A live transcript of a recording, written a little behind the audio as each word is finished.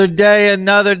Another day,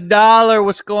 another dollar.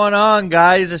 What's going on,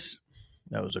 guys?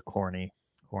 That was a corny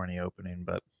opening,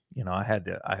 but I had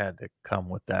to come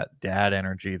with that dad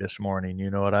energy this morning. You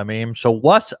know what I mean? So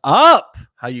what's up?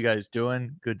 How you guys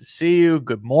doing? Good to see you.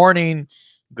 Good morning,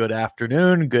 good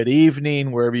afternoon, good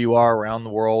evening, wherever you are around the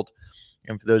world.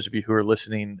 And for those of you who are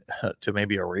listening to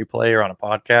maybe a replay or on a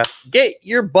podcast, get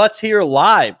your butts here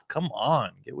live. Come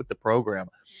on, get with the program.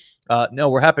 No,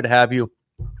 we're happy to have you,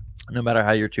 no matter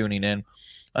how you're tuning in.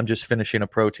 I'm just finishing a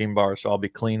protein bar, so I'll be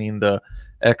cleaning the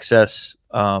excess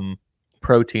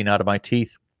protein out of my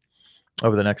teeth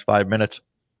over the next 5 minutes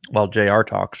while JR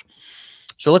talks.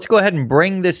 So let's go ahead and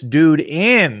bring this dude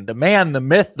in, the man, the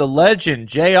myth, the legend.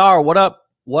 JR, what up?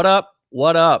 What up?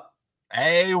 What up?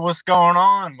 Hey, what's going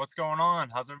on? What's going on?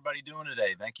 How's everybody doing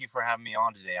today? Thank you for having me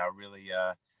on today. I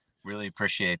really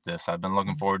appreciate this. I've been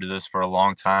looking forward to this for a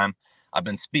long time. I've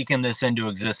been speaking this into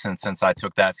existence since I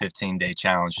took that 15-day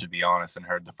challenge, to be honest, and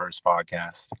heard the first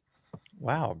podcast.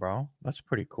 Wow, bro. That's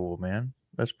pretty cool, man.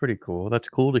 That's pretty cool. That's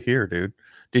cool to hear, dude.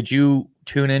 Did you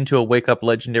tune into a Wake Up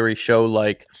Legendary show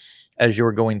like as you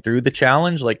were going through the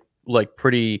challenge, like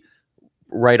pretty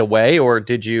right away, or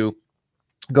did you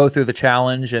go through the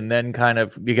challenge and then kind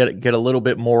of you get a little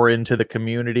bit more into the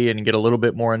community and get a little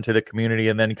bit more into the community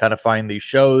and then kind of find these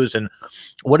shows? And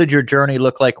what did your journey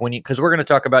look like when you, because we're going to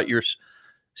talk about your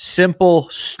simple,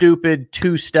 stupid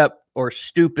two-step, or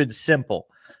stupid simple.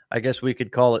 I guess we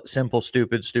could call it simple,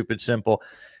 stupid, stupid, simple.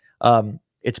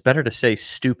 It's better to say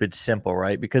stupid simple,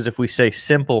 right? Because if we say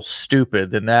simple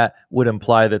stupid, then that would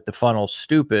imply that the funnel's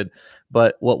stupid.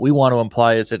 But what we want to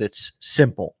imply is that it's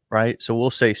simple, right? So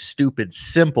we'll say stupid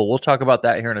simple. We'll talk about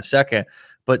that here in a second.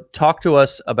 But talk to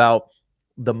us about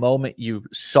the moment you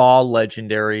saw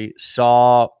Legendary,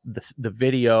 saw the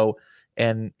video,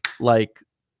 and like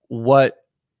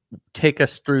take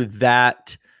us through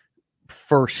that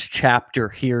first chapter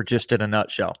here just in a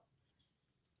nutshell.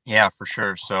 Yeah, for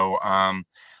sure. So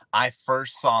I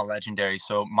first saw Legendary.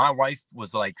 So my wife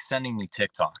was like sending me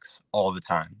TikToks all the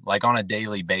time, like on a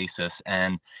daily basis.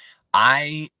 And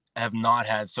I have not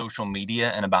had social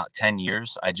media in about 10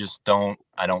 years. I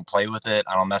don't play with it.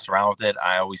 I don't mess around with it.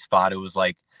 I always thought it was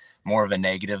like more of a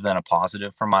negative than a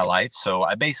positive for my life. So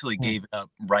I basically gave it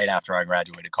up right after I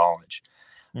graduated college.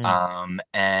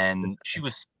 And she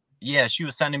was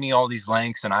sending me all these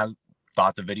links, and I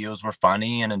thought the videos were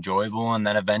funny and enjoyable. And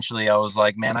then eventually I was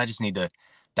like, man, I just need to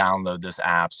download this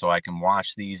app so I can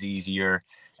watch these easier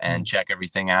and check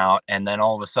everything out. And then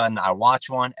all of a sudden I watch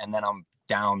one and then I'm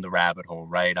down the rabbit hole,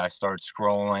 right? I start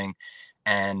scrolling,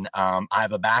 and I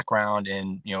have a background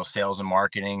in, sales and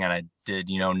marketing, and I did,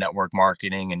 network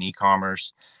marketing and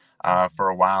e-commerce for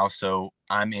a while. So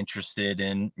I'm interested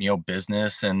in,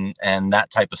 business and that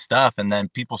type of stuff. And then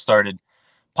people started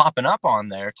popping up on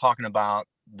there talking about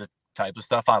the type of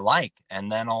stuff I like. And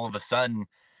then all of a sudden,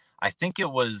 I think it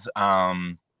was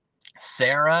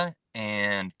Sarah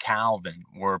and Calvin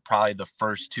were probably the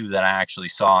first two that I actually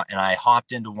saw. And I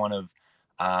hopped into one of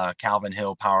Calvin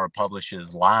Hill, Power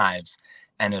Publish's lives.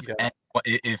 And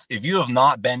if you have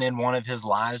not been in one of his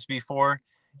lives before,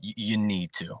 you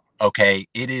need to. Okay,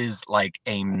 it is like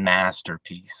a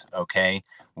masterpiece. Okay,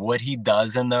 what he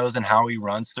does in those and how he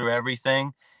runs through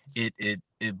everything, it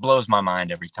blows my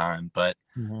mind every time. But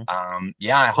can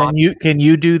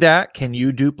you do that? Can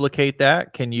you duplicate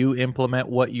that? Can you implement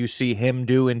what you see him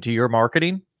do into your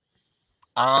marketing?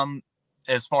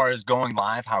 As far as going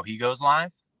live, how he goes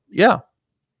live? Yeah.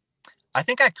 I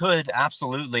think I could,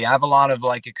 absolutely. I have a lot of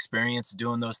like experience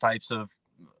doing those types of,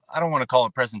 I don't want to call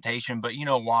it presentation, but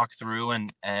walk through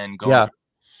and go. Yeah.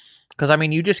 Because I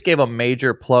mean, you just gave a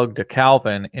major plug to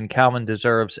Calvin, and Calvin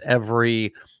deserves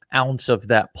every ounce of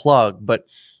that plug. But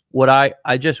what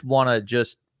I just want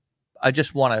to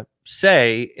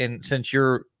say, and since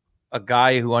you're a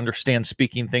guy who understands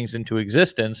speaking things into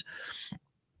existence,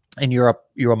 and you're a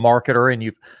marketer, and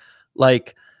you've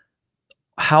like,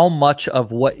 how much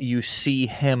of what you see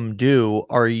him do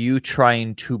are you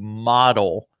trying to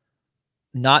model,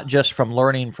 not just from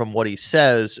learning from what he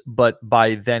says, but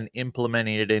by then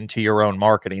implementing it into your own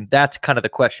marketing? That's kind of the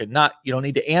question. You don't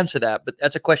need to answer that, but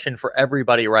that's a question for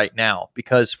everybody right now.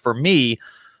 Because for me,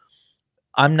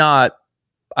 I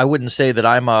wouldn't say that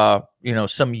I'm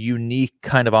some unique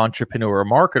kind of entrepreneur or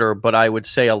marketer, but I would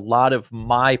say a lot of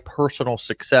my personal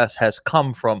success has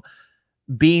come from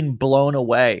being blown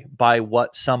away by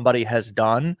what somebody has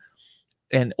done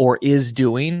or is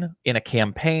doing in a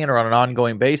campaign or on an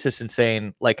ongoing basis, and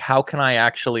saying, like, how can I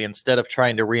actually, instead of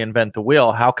trying to reinvent the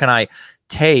wheel, how can I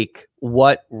take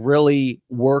what really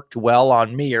worked well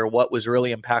on me, or what was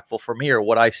really impactful for me, or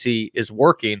what I see is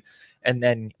working, and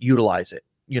then utilize it,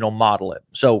 model it.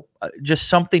 So just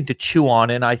something to chew on.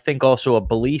 And I think also a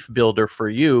belief builder for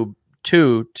you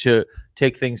too, to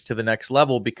take things to the next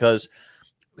level, because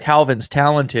Calvin's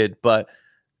talented, but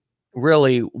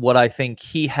really what I think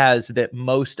he has that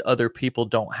most other people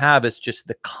don't have is just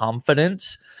the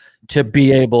confidence to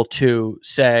be able to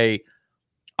say,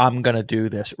 I'm going to do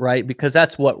this, right? Because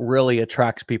that's what really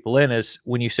attracts people in, is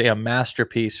when you say a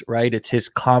masterpiece, right? It's his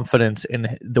confidence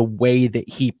in the way that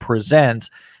he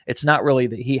presents. It's not really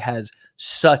that he has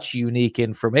such unique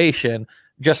information,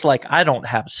 just like I don't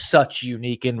have such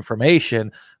unique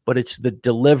information, but it's the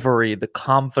delivery, the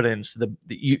confidence,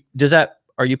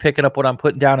 are you picking up what I'm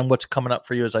putting down and what's coming up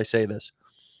for you as I say this?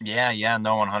 Yeah,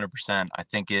 no, 100%. I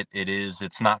think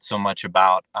it's not so much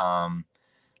about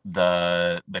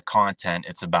the content.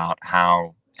 It's about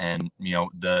how, and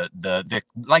the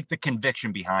like the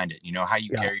conviction behind it, how you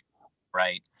Yeah. carry,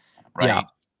 right? Yeah.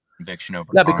 Conviction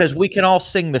over Yeah, content. because we can all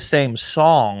sing the same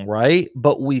song, right?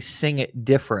 But we sing it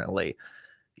differently.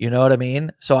 You know what I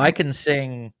mean? So I can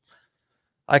sing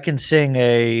a I can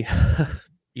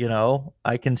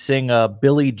sing a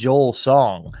Billy Joel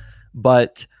song,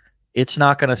 but it's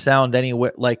not going to sound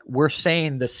anywhere like we're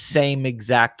saying the same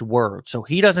exact word. So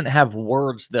he doesn't have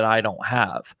words that I don't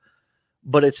have,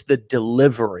 but it's the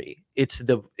delivery, it's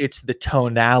the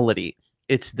tonality,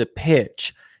 it's the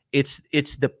pitch, it's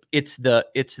the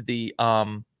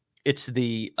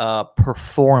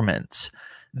performance,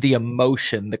 the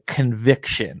emotion, the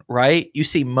conviction, right? You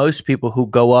see most people who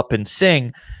go up and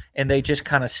sing and they just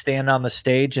kind of stand on the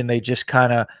stage and they just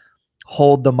kind of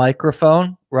hold the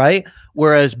microphone, right?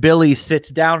 Whereas Billy sits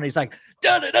down and he's like,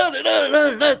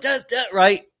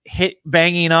 right? Hit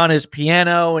banging on his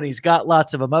piano and he's got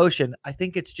lots of emotion. I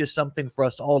think it's just something for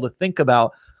us all to think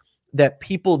about, that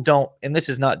people don't, and this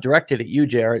is not directed at you,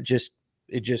 Jared,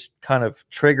 it just kind of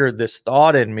triggered this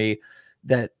thought in me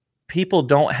that people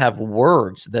don't have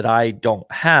words that I don't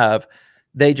have.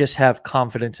 They just have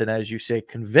confidence and, as you say,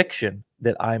 conviction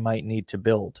that I might need to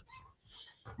build.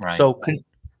 Right. So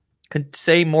could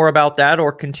say more about that,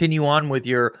 or continue on with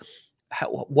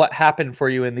what happened for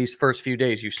you in these first few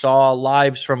days. You saw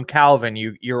lives from Calvin.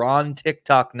 You're on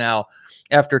TikTok now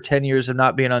after 10 years of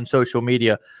not being on social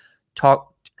media.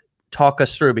 Talk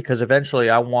us through, because eventually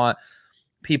I want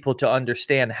people to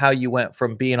understand how you went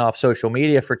from being off social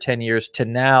media for 10 years to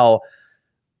now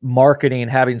marketing,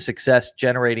 having success,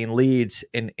 generating leads,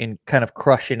 and kind of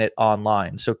crushing it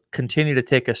online. So continue to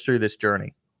take us through this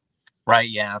journey. Right.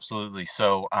 Yeah, absolutely.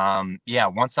 So,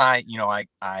 once I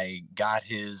got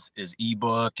his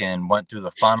ebook and went through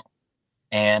the funnel,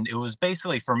 and it was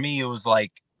basically, for me, it was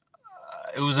like,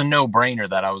 it was a no brainer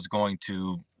that I was going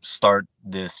to start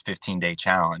this 15-day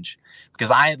challenge, because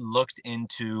I had looked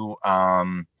into,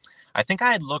 I think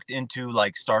I had looked into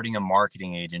like starting a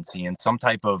marketing agency and some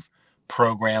type of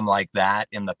program like that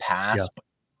in the past. Yeah. But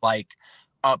like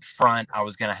up front, I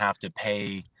was going to have to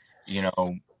pay,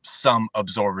 some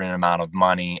absorbent amount of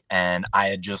money, and I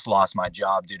had just lost my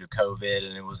job due to COVID,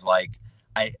 and it was like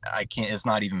I can't, it's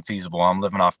not even feasible. I'm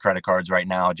living off credit cards right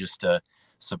now just to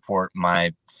support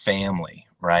my family,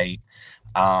 right?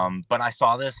 But I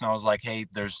saw this and I was like, hey,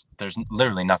 there's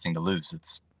literally nothing to lose.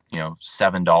 It's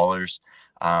 $7.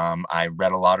 I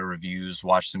read a lot of reviews,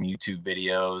 watched some YouTube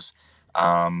videos.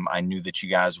 I knew that you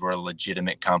guys were a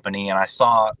legitimate company, and I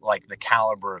saw like the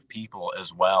caliber of people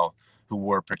as well who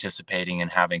were participating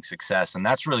and having success. And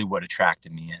that's really what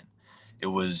attracted me in. It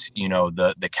was,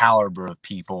 the caliber of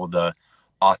people, the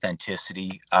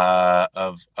authenticity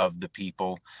of the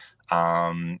people,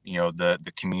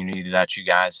 the community that you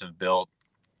guys have built.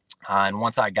 And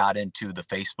once I got into the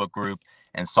Facebook group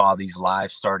and saw these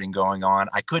lives starting going on,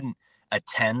 I couldn't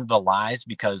attend the lives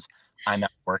because I'm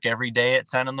at work every day at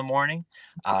 10 in the morning.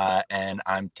 And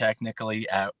I'm technically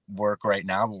at work right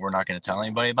now, but we're not going to tell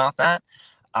anybody about that.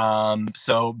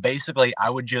 So basically I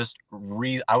would just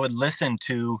I would listen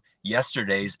to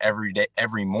yesterday's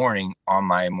every morning on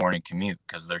my morning commute,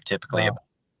 because they're typically about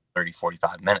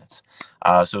 30-45 minutes.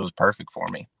 So it was perfect for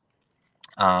me.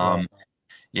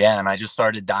 Yeah, and I just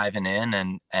started diving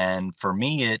in, and for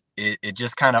me it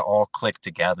just kind of all clicked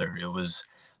together. It was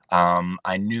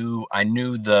I knew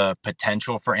the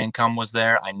potential for income was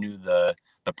there. I knew the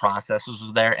processes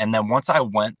was there. And then once I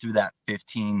went through that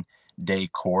 15-day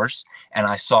course and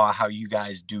I saw how you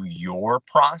guys do your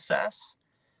process,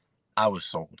 I was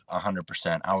sold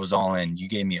 100%. I was all in. You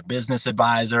gave me a business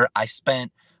advisor. I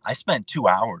spent 2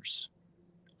 hours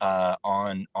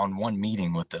on one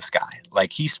meeting with this guy.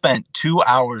 Like, he spent 2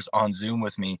 hours on Zoom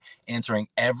with me, answering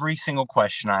every single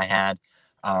question I had,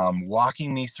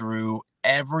 walking me through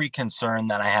every concern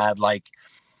that I had. Like,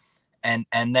 and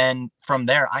then from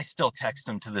there, I still text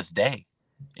him to this day.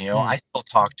 You know, Hmm. I still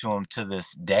talk to him to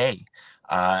this day,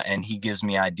 and he gives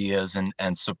me ideas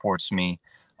and supports me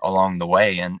along the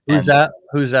way. Who's that?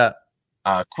 Who's that?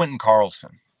 Quentin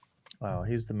Carlson. Wow,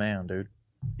 he's the man, dude.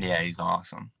 Yeah, he's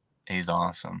awesome. He's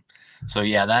awesome. So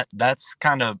yeah, that's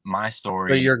kind of my So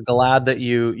story. you're glad that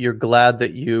you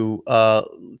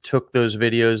took those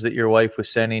videos that your wife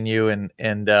was sending you and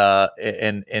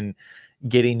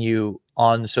getting you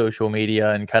on social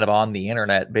media and kind of on the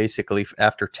internet basically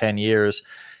after 10 years,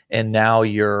 and now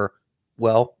you're,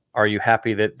 well, are you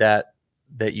happy that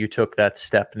you took that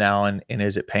step now, and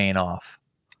is it paying off?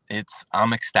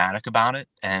 I'm ecstatic about it,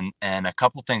 and a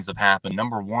couple things have happened.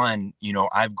 Number one, you know,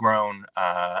 I've grown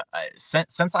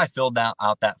since I filled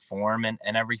out that form and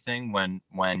everything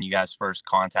when you guys first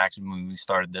contacted me when we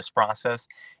started this process.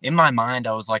 In my mind,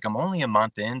 I was like, I'm only a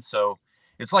month in, so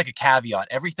it's like a caveat.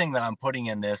 Everything that I'm putting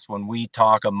in this when we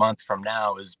talk a month from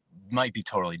now is might be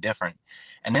totally different,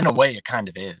 and in a way, it kind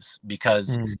of is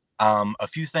because Mm. a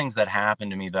few things that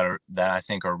happened to me that I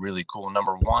think are really cool.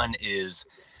 Number one is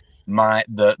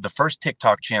the first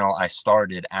TikTok channel I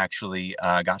started actually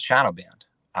got shadow banned.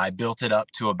 I built it up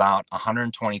to about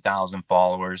 120,000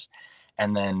 followers,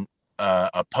 and then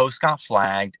a post got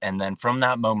flagged, and then from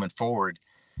that moment forward,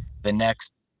 the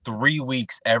next 3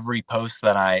 weeks, every post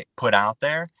that I put out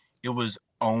there, it was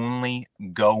only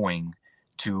going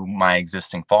to my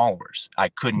existing followers. I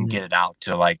couldn't Mm. get it out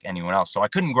to like anyone else, so I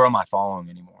couldn't grow my following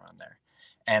anymore on there.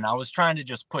 And I was trying to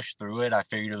just push through it. I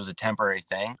figured it was a temporary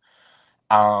thing.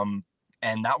 Um,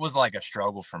 and that was like a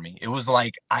struggle for me. It was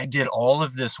like I did all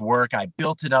of this work, I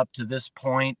built it up to this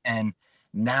point, and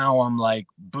now I'm like,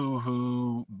 boo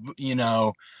hoo, you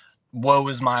know, woe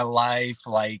is my life.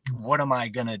 Like, what am I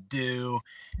gonna do?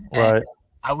 And Right.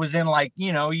 I was in like,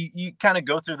 you know, you kind of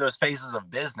go through those phases of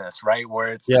business, right?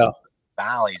 Where it's the Yeah.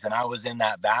 valleys, and I was in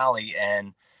that valley,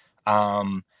 and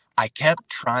um, I kept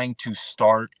trying to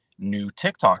start new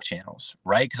TikTok channels,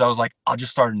 right? Because I was like, I'll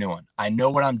just start a new one. I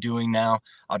know what I'm doing now.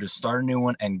 I'll just start a new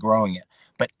one and growing it.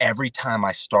 But every time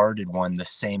I started one, the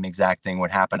same exact thing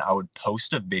would happen. I would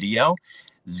post a video,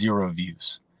 0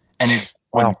 views. And it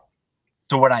wouldn't. Wow.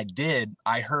 So what I did,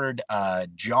 I heard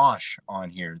Josh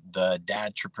on here, the dad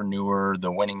entrepreneur,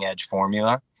 the winning edge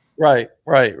formula. Right.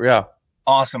 Right. Yeah.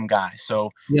 Awesome guy.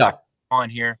 So I Yeah. on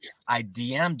here, I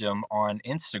DM'd him on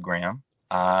Instagram.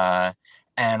 Uh,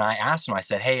 and I asked him, I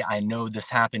said, hey, I know this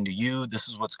happened to you. This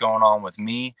is what's going on with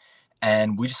me.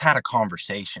 And we just had a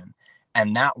conversation.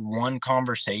 And that one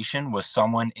conversation with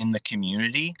someone in the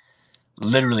community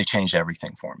literally changed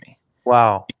everything for me.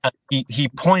 Wow. He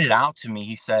pointed out to me,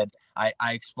 he said, I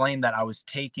explained that I was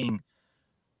taking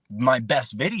my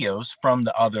best videos from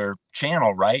the other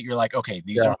channel, right? You're like, okay,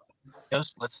 these are Yeah. my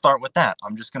videos. Let's start with that.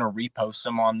 I'm just going to repost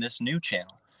them on this new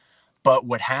channel. But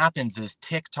what happens is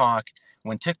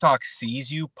when TikTok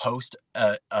sees you post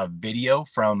a video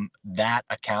from that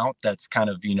account that's kind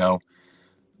of, you know,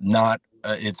 not,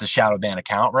 it's a shadow ban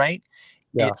account, right?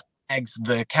 Yeah. It flags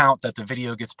the account that the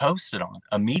video gets posted on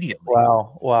immediately.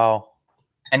 Wow. Wow.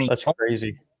 And That's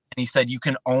crazy. he said, you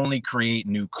can only create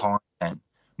new content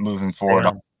moving forward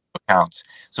on Damn. accounts.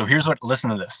 So here's what, listen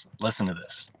to this. Listen to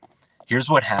this. Here's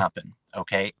what happened.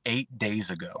 Okay. 8 days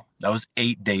ago, that was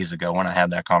 8 days ago when I had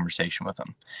that conversation with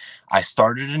him. I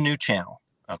started a new channel.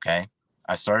 Okay.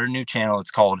 I started a new channel.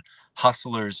 It's called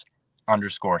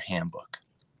Hustlers_Handbook.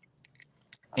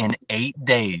 In 8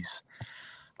 days,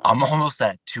 I'm almost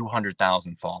at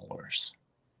 200,000 followers.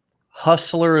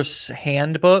 Hustler's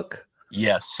Handbook.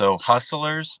 Yes. So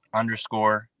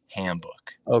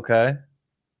Hustlers_Handbook. Okay.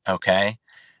 Okay.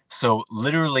 So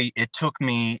literally it took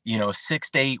me, you know, 6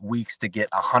 to 8 weeks to get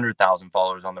 100,000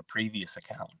 followers on the previous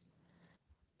account.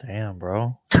 Damn,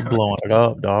 bro. You blowing it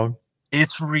up, dog.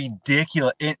 It's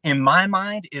ridiculous. In my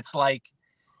mind, it's like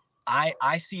I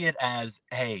see it as,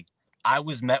 hey, I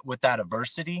was met with that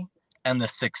adversity, and the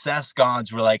success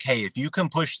gods were like, hey, if you can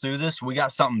push through this, we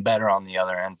got something better on the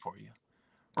other end for you.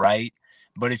 Right.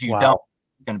 But if you don't, Wow.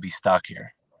 you're gonna be stuck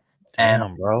here. And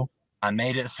Damn, bro. I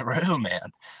made it through,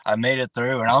 man. I made it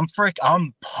through, and I'm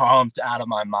pumped out of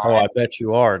my Oh, mind. I bet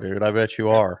you are, dude. I bet you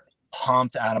are.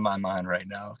 Pumped out of my mind right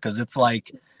now because it's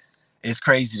like it's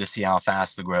crazy to see how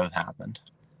fast the growth happened.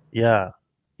 Yeah.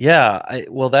 Yeah.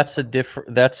 Well, that's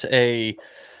a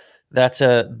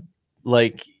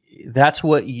like that's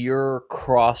what your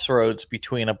crossroads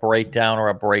between a breakdown or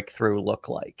a breakthrough look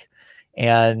like.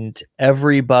 And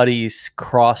everybody's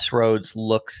crossroads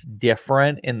looks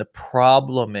different. And the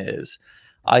problem is,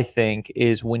 I think,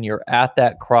 is when you're at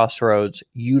that crossroads,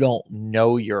 you don't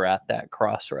know you're at that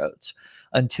crossroads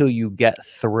until you get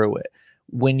through it.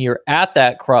 When you're at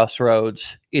that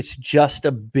crossroads, it's just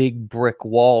a big brick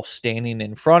wall standing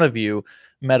in front of you,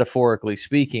 metaphorically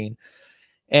speaking.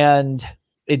 And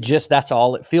that's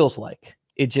all it feels like.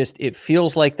 It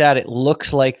feels like that. It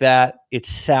looks like that. It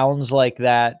sounds like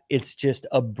that. It's just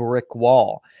a brick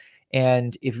wall.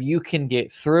 And if you can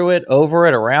get through it, over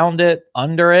it, around it,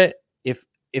 under it,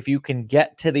 if you can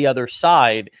get to the other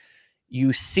side,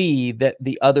 you see that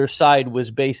the other side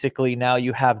was basically, now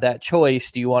you have that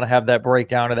choice. Do you want to have that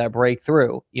breakdown or that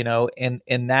breakthrough?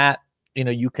 And that,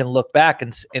 you can look back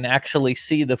and actually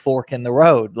see the fork in the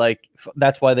road. Like,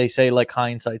 that's why they say, like,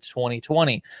 hindsight's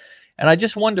 2020. And I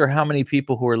just wonder how many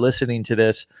people who are listening to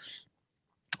this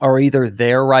are either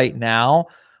there right now,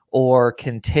 or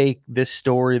can take this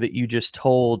story that you just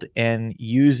told and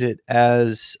use it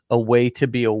as a way to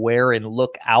be aware and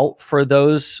look out for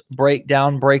those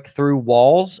breakthrough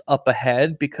walls up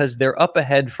ahead, because they're up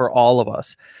ahead for all of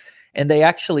us. And they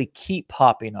actually keep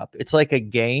popping up. It's like a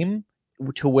game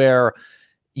to where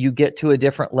you get to a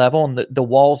different level and the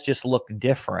walls just look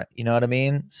different. You know what I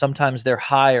mean? Sometimes they're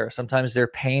higher. Sometimes they're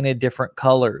painted different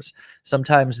colors.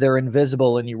 Sometimes they're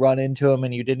invisible and you run into them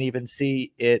and you didn't even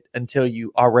see it until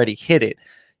you already hit it,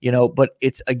 but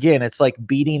it's like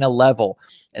beating a level,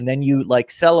 and then you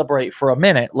like celebrate for a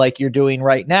minute like you're doing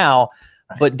right now.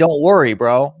 But don't worry,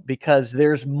 bro, because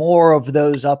there's more of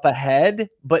those up ahead.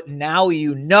 But now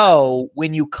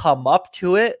when you come up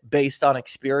to it based on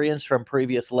experience from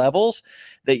previous levels,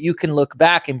 that you can look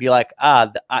back and be like,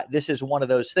 this is one of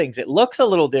those things. It looks a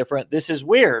little different. This is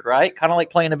weird, right? Kind of like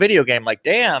playing a video game. Like,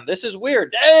 damn, this is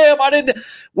weird. Damn,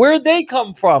 where'd they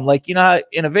come from? Like, in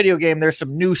a video game, there's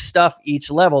some new stuff each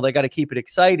level. They got to keep it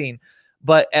exciting.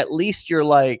 But at least you're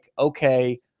like,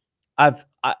 okay,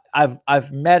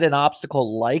 I've met an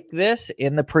obstacle like this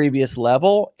in the previous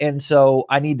level, and so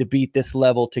I need to beat this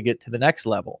level to get to the next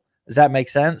level. Does that make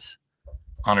sense?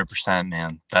 100%,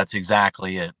 man. That's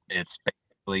exactly it. It's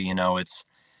basically, it's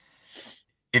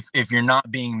if you're not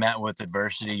being met with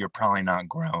adversity, you're probably not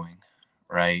growing,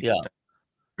 right? Yeah. That's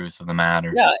the truth of the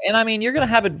matter. Yeah, and I mean, you're going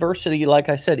to have adversity, like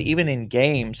I said, even in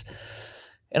games.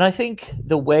 And I think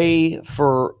the way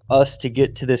for us to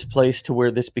get to this place to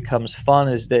where this becomes fun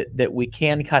is that we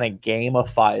can kind of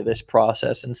gamify this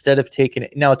process instead of taking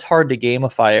it. Now, it's hard to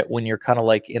gamify it when you're kind of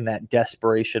like in that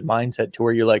desperation mindset to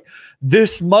where you're like,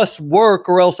 this must work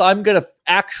or else I'm going to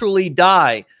actually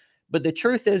die. But the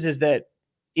truth is that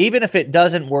even if it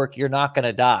doesn't work, you're not going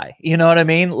to die. You know what I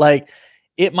mean? Like,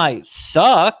 it might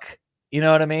suck. You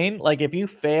know what I mean? Like, if you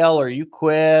fail or you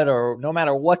quit or no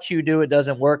matter what you do, it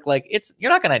doesn't work. Like,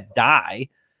 you're not going to die.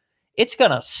 It's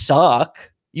going to suck.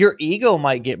 Your ego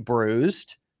might get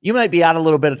bruised. You might be out a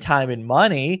little bit of time and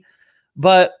money,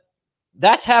 but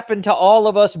that's happened to all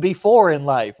of us before in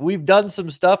life. We've done some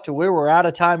stuff to where we're out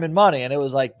of time and money, and it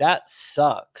was like, that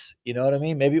sucks. You know what I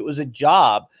mean? Maybe it was a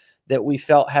job that we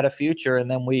felt had a future and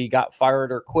then we got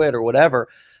fired or quit or whatever.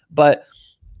 But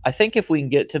I think if we can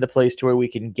get to the place to where we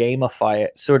can gamify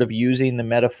it, sort of using the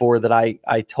metaphor that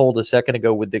I told a second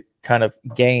ago with the kind of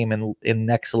game in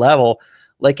next level,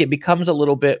 like, it becomes a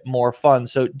little bit more fun.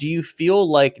 So do you feel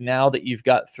like now that you've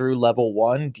got through level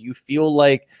 1, do you feel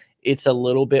like it's a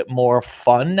little bit more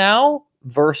fun now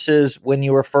versus when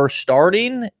you were first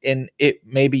starting, and it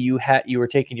maybe you were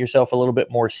taking yourself a little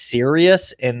bit more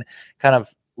serious and kind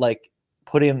of like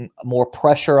putting more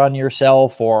pressure on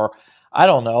yourself? Or I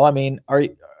don't know. I mean,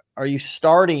 are you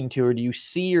starting to, or do you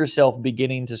see yourself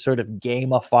beginning to sort of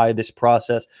gamify this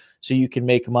process so you can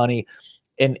make money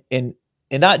and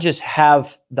not just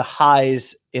have the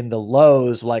highs and the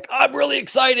lows, like, I'm really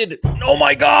excited, oh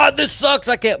my God, this sucks,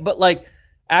 I can't, but like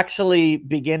actually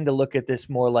begin to look at this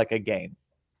more like a game?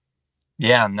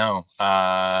 Yeah, no.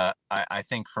 I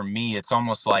think for me, it's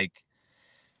almost like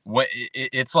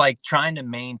it's like trying to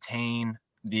maintain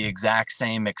the exact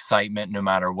same excitement no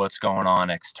matter what's going on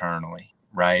externally,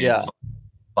 right? Yeah. It's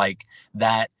like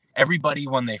that. Everybody,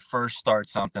 when they first start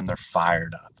something, they're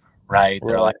fired up, right?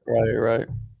 They're like, right.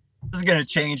 This is going to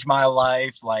change my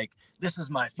life. Like, this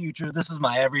is my future. This is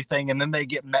my everything. And then they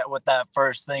get met with that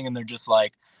first thing and they're just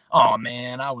like, oh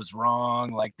man, I was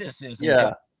wrong. Like, this isn't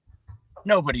good.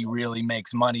 Nobody really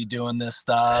makes money doing this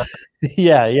stuff.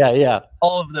 Yeah.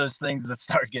 All of those things that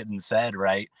start getting said,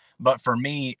 right? But for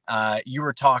me, you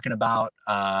were talking about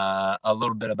a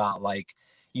little bit about like,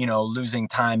 losing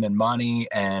time and money,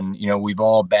 and we've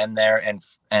all been there,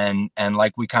 and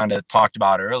like we kind of talked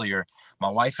about earlier, my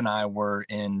wife and I were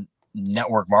in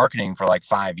network marketing for like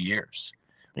 5 years,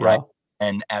 right?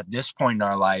 And at this point in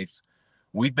our life,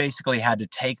 we've basically had to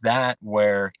take that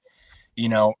where,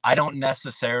 I don't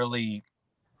necessarily,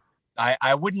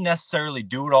 I wouldn't necessarily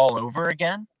do it all over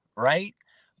again, right?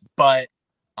 But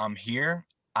I'm here.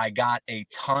 I got a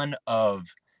ton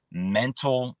of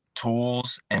mental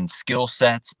tools and skill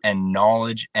sets and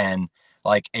knowledge and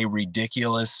like a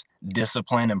ridiculous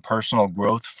discipline and personal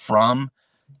growth from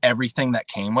everything that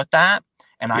came with that.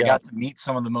 And I Yeah. got to meet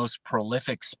some of the most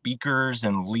prolific speakers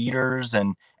and leaders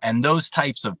and those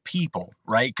types of people,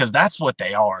 right? Because that's what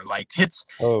they are. Like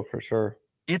Oh, for sure.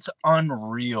 it's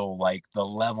unreal, like the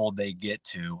level they get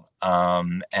to.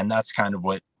 And that's kind of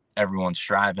what everyone's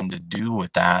striving to do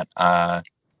with that.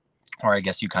 Or I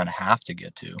guess you kind of have to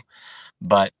get to.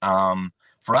 But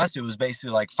for us, it was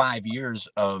basically like 5 years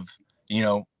of, you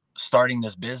know, starting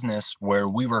this business where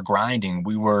we were grinding.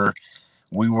 We were,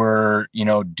 you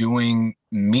know, doing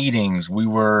meetings. We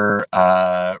were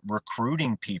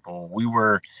recruiting people. We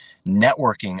were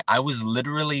networking. I was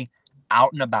literally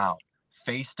out and about,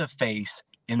 face to face,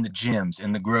 in the gyms,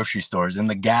 in the grocery stores, in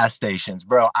the gas stations.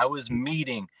 Bro, I was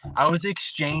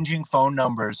exchanging phone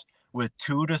numbers with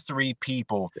 2 to 3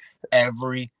 people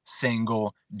every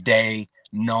single day,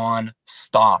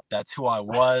 non-stop. That's who I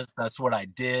was. That's what I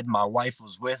did. My wife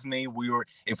was with me.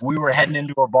 If we were heading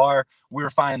into a bar, we were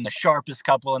finding the sharpest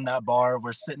couple in that bar.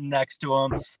 We're sitting next to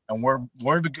them, and we're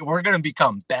gonna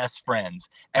become best friends.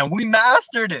 And we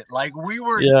mastered it. Like we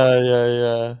were Yeah, yeah,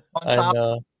 yeah. on I top,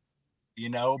 know.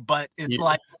 But it's Yeah,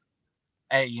 like,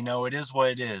 hey, it is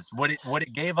what it is. What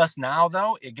it gave us now,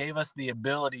 though, it gave us the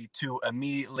ability to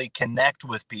immediately connect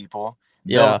with people,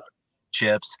 build yeah,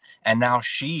 chips. And now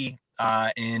she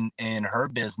in her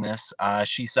business,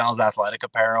 she sells athletic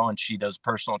apparel and she does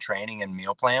personal training and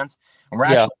meal plans. And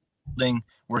yeah.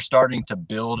 we're starting to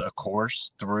build a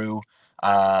course through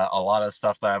a lot of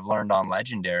stuff that I've learned on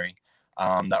Legendary,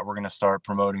 that we're going to start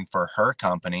promoting for her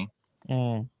company.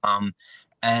 Mm, um,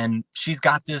 and she's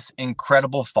got this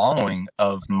incredible following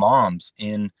of moms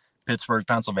in Pittsburgh,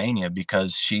 Pennsylvania,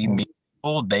 because she mm. meets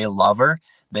people, they love her,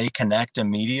 they connect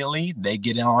immediately, they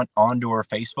get onto her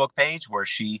Facebook page where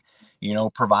she,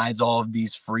 provides all of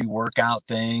these free workout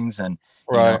things, and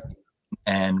you know Right.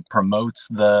 and promotes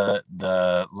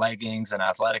the leggings and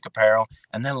athletic apparel,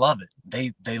 and they love it.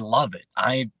 They love it.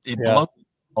 It Yeah. blows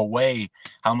away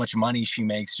how much money she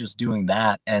makes just doing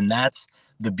that. And that's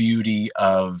the beauty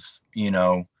of,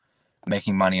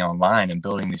 making money online and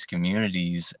building these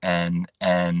communities, and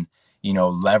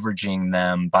leveraging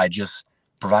them by just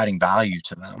providing value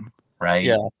to them, right?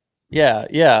 Yeah. Yeah,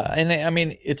 yeah, and I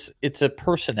mean, it's a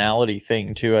personality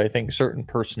thing too. I think certain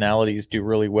personalities do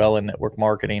really well in network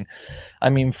marketing. I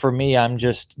mean, for me, I'm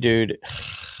just, dude,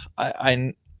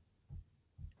 I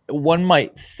one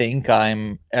might think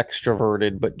I'm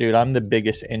extroverted, but dude, I'm the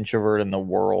biggest introvert in the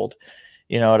world.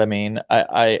 You know what I mean?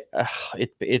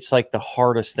 It's like the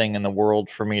hardest thing in the world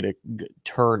for me to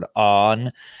turn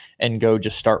on and go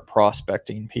just start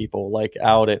prospecting people, like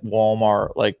out at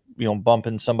Walmart, like,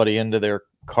 bumping somebody into their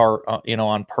cart,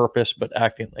 on purpose, but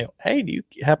acting, hey, do you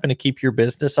happen to keep your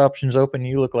business options open?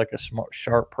 You look like a smart,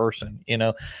 sharp person.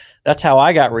 That's how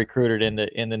I got recruited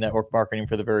into network marketing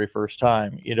for the very first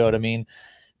time. You know what I mean?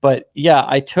 But yeah,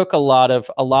 I took a lot of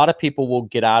people will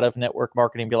get out of network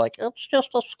marketing and be like, it's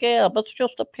just a scam, it's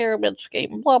just a pyramid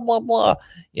scheme, blah, blah, blah.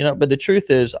 But the truth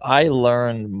is I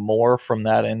learned more from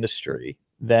that industry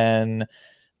than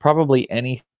probably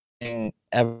anything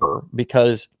ever,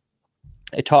 because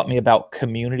it taught me about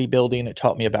community building. It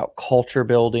taught me about culture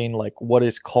building. Like, what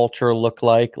does culture look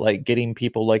like getting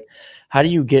people, like, how do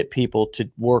you get people to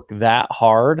work that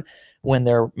hard when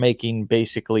they're making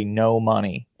basically no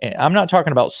money? And I'm not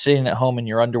talking about sitting at home in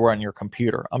your underwear on your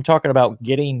computer. I'm talking about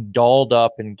getting dolled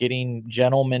up and getting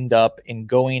gentlemaned up and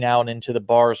going out into the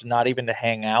bars, not even to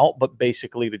hang out, but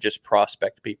basically to just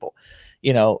prospect people.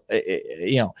 You know, eh, eh,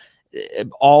 you know,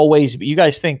 always, you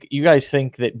guys think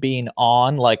that being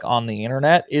on the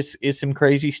internet is some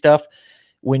crazy stuff.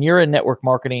 When you're in network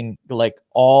marketing, like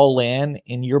all in,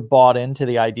 and you're bought into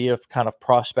the idea of kind of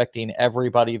prospecting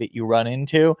everybody that you run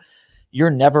into, you're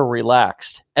never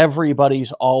relaxed.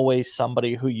 Everybody's always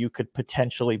somebody who you could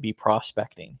potentially be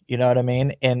prospecting. You know what I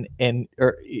mean? And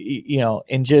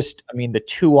just, I mean, the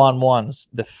 2-on-1s,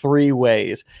 the 3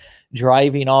 ways,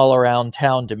 driving all around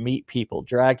town to meet people,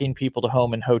 dragging people to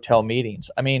home in hotel meetings.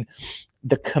 I mean,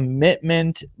 the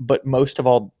commitment, but most of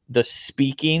all, the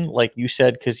speaking, like you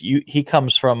said, because he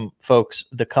comes from, folks,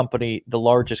 the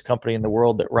largest company in the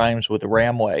world that rhymes with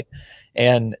Ramway.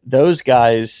 And those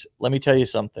guys, let me tell you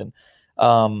something.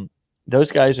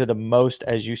 Those guys are the most,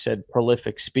 as you said,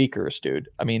 prolific speakers, dude.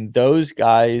 I mean, those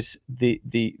guys, the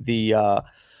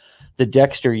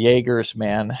Dexter Yeagers,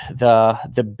 man,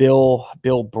 the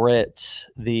Bill Britts,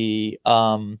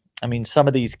 I mean, some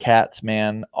of these cats,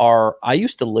 man, I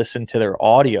used to listen to their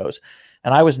audios.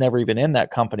 And I was never even in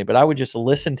that company, but I would just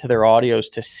listen to their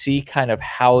audios to see kind of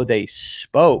how they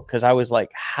spoke. Cause I was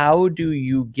like, how do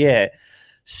you get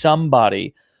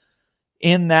somebody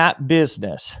in that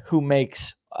business who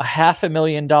makes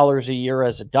 $500,000 a year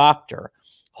as a doctor,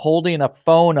 holding a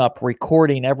phone up,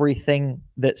 recording everything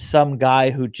that some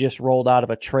guy who just rolled out of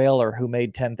a trailer who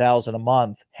made 10,000 a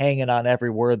month, hanging on every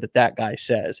word that that guy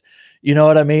says? You know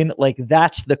what I mean? Like,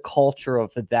 that's the culture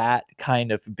of that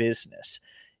kind of business,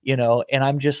 you know? And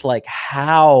I'm just like,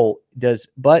 how does,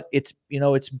 but it's, you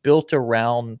know, it's built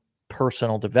around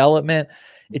personal development.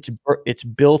 It's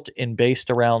built and based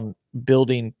around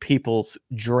building people's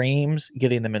dreams,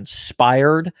 getting them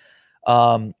inspired.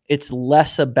 It's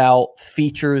less about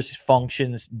features,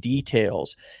 functions,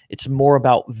 details. It's more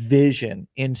about vision,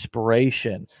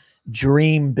 inspiration,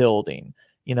 dream building,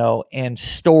 you know, and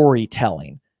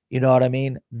storytelling. You know what I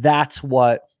mean? That's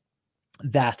what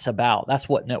that's about. That's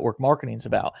what network marketing is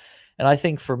about. And I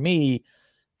think for me,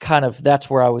 kind of that's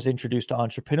where I was introduced to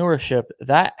entrepreneurship.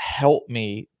 That helped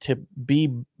me to be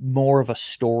more of a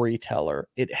storyteller.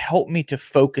 It helped me to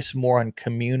focus more on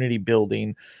community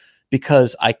building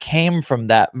because I came from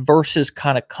that versus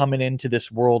kind of coming into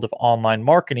this world of online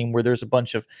marketing where there's a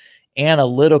bunch of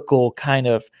analytical kind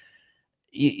of,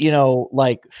 you know,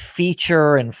 like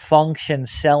feature and function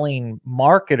selling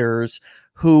marketers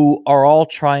who are all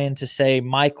trying to say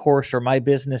my course or my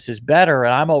business is better.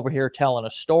 And I'm over here telling a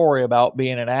story about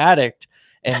being an addict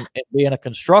and being a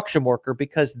construction worker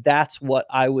because that's what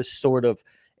I was sort of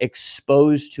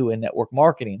exposed to in network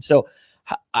marketing. So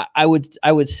I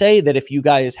would say that if you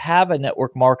guys have a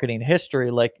network marketing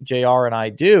history like JR and I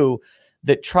do,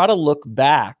 that try to look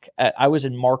back at, I was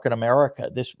in Market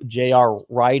America, this JR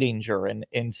Ridinger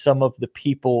and some of the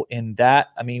people in that.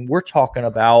 I mean, we're talking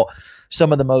about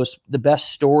some of the best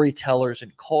storytellers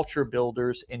and culture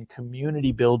builders and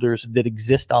community builders that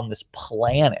exist on this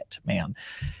planet, man.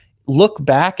 Look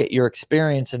back at your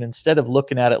experience, and instead of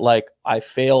looking at it like I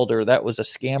failed or that was a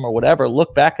scam or whatever,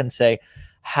 look back and say,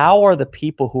 how are the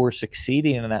people who are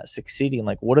succeeding in that succeeding?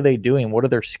 Like, what are they doing? What are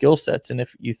their skill sets? And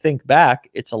if you think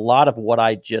back, it's a lot of what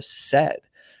I just said,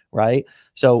 right?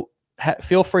 So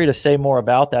feel free to say more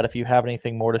about that if you have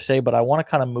anything more to say, but I want to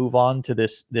kind of move on to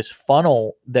this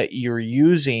funnel that you're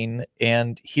using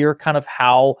and hear kind of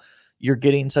how you're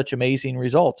getting such amazing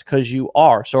results, because you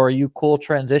are. So are you cool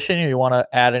transitioning, or you want to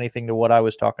add anything to what I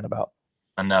was talking about?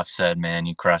 Enough said, man.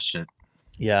 You crushed it.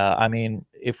 Yeah, I mean,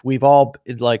 if we've all,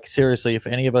 like, seriously, if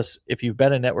any of us, if you've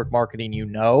been in network marketing, you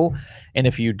know, and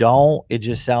if you don't, it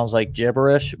just sounds like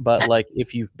gibberish. But like,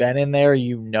 if you've been in there,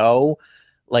 you know,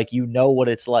 like, you know what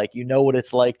it's like. You know what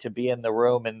it's like to be in the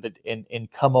room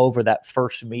and come over that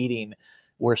first meeting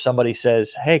where somebody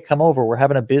says, hey, come over, we're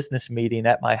having a business meeting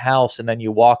at my house. And then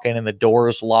you walk in and the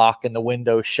doors lock and the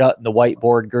windows shut and the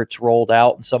whiteboard gets rolled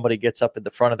out and somebody gets up at the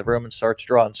front of the room and starts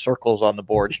drawing circles on the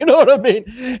board. You know what I mean?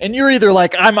 And you're either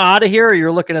like, I'm out of here, or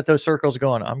you're looking at those circles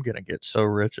going, I'm going to get so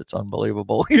rich, it's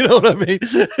unbelievable. You know what I mean?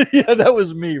 Yeah, that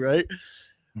was me, right?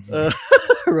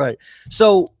 Right.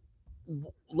 So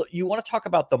you want to talk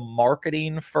about the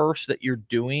marketing first that you're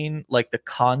doing, like the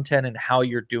content and how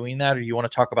you're doing that, or you want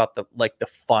to talk about the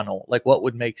funnel, like what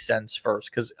would make sense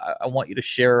first? Because I want you to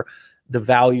share the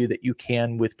value that you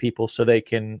can with people so they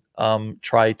can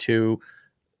try to,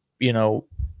 you know,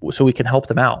 so we can help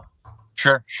them out.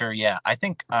 Sure. Yeah, I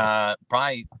think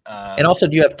probably and also,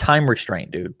 do you have time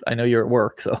restraint, dude? I know you're at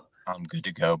work, so I'm good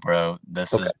to go, bro.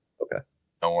 This is okay.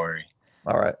 Don't worry.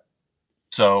 All right.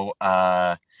 So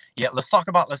yeah, let's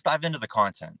dive into the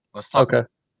content. Let's talk. Okay.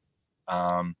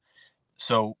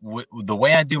 So the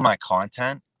way I do my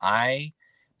content,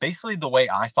 the way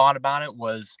I thought about it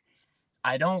was,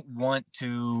 I don't want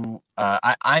to,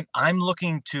 I'm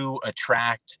looking to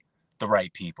attract the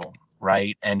right people,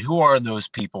 right? And who are those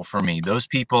people for me? Those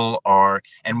people are,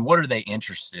 and what are they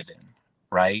interested in,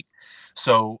 right?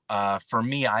 So for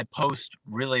me, I post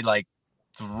really like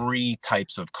 3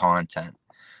 types of content.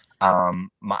 And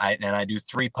I do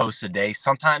 3 posts a day.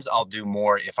 Sometimes I'll do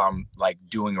more if I'm like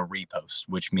doing a repost,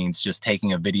 which means just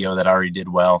taking a video that I already did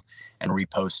well and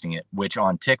reposting it, which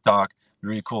on TikTok, the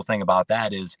really cool thing about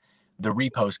that is the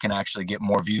repost can actually get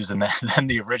more views than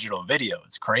the original video.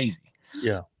 It's crazy.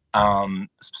 Yeah.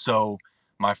 So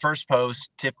my first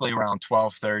post, typically around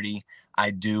 12:30,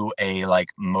 I do a like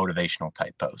motivational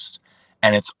type post.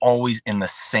 And it's almost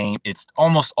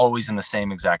always in the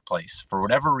same exact place. For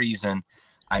whatever reason,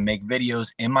 I make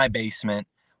videos in my basement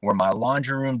where my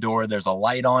laundry room door, there's a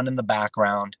light on in the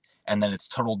background, and then it's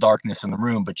total darkness in the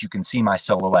room, but you can see my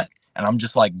silhouette. And I'm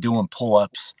just like doing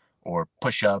pull-ups or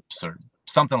push-ups or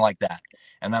something like that.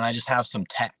 And then I just have some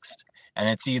text, and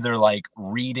it's either like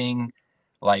reading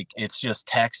Like it's just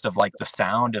text of like the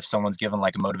sound if someone's given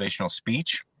like a motivational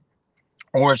speech,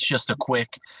 or it's just a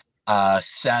quick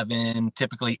 7,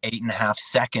 typically 8.5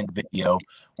 second video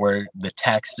where the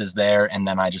text is there and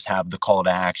then I just have the call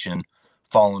to action,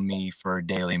 follow me for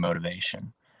daily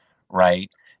motivation,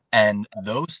 right? And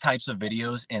those types of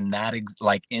videos in that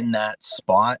like in that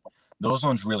spot, those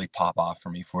ones really pop off for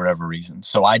me for whatever reason.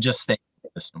 So I just stay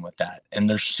consistent with that, and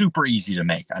they're super easy to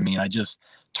make. I mean, I just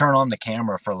turn on the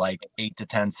camera for like 8 to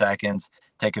 10 seconds,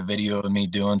 take a video of me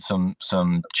doing some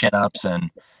chin ups, and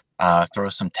throw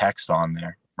some text on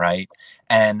there, right?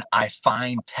 And I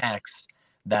find text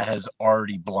that has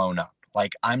already blown up.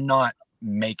 Like I'm not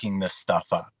making this stuff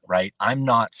up, right? I'm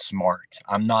not smart.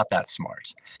 I'm not that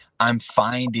smart. I'm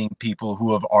finding people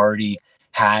who have already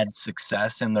had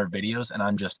success in their videos, and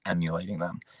I'm just emulating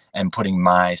them and putting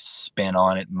my spin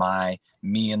on it,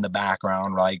 me in the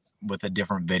background, right, with a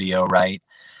different video, right?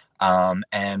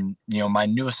 And you know, my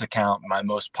newest account, my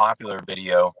most popular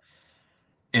video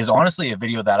is honestly a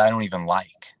video that I don't even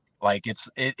like. Like it's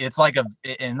like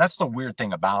and that's the weird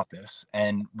thing about this.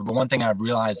 And the one thing I've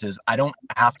realized is I don't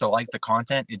have to like the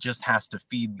content. It just has to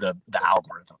feed the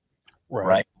algorithm.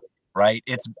 Right. Right.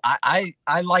 It's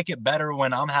I like it better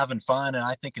when I'm having fun and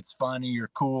I think it's funny or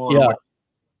cool. Yeah.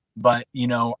 But you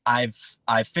know, I've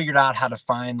figured out how to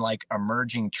find like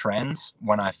emerging trends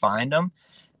when I find them.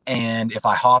 And if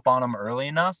I hop on them early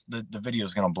enough, the video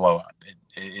is going to blow up.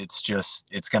 It's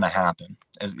going to happen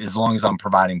as long as I'm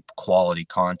providing quality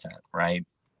content, right?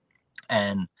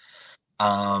 And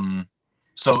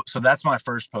so that's my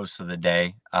first post of the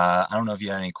day. I don't know if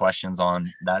you had any questions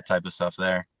on that type of stuff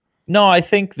there. No, I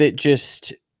think that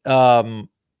just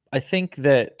I think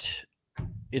that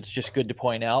it's just good to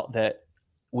point out that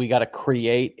we got to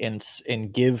create and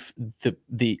give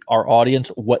our audience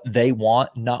what they want,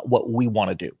 not what we want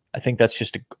to do. I think that's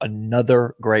just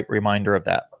another great reminder of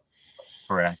that.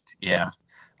 Correct. Yeah.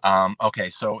 Okay.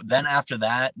 So then after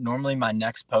that, normally my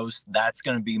next post, that's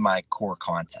going to be my core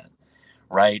content,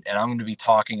 right? And I'm going to be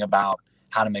talking about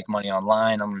how to make money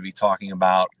online. I'm going to be talking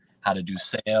about how to do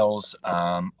sales,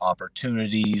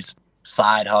 opportunities,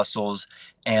 side hustles.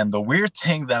 And the weird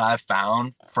thing that I've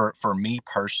found for me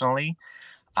personally,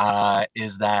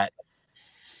 is that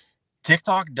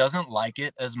TikTok doesn't like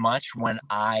it as much when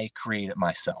I create it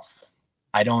myself.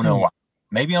 I don't know why.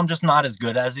 Maybe I'm just not as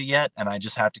good as it yet, and I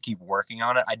just have to keep working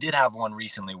on it. I did have one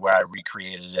recently where I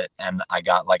recreated it, and I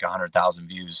got like 100,000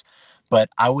 views. But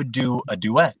I would do a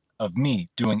duet of me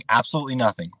doing absolutely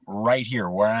nothing right here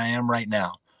where I am right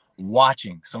now,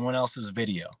 watching someone else's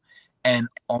video. And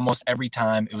almost every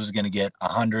time it was going to get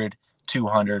 100,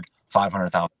 200,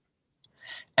 500,000.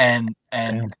 And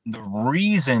the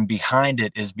reason behind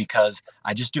it is because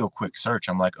I just do a quick search.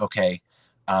 I'm like, okay,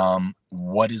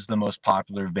 what is the most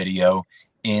popular video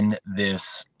in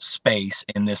this space,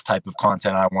 in this type of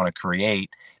content I want to create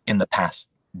in the past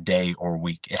day or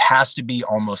week? It has to be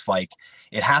almost like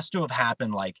it has to have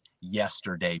happened like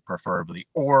yesterday, preferably,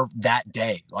 or that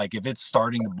day. Like if it's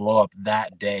starting to blow up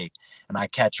that day and I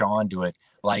catch on to it,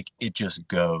 like it just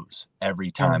goes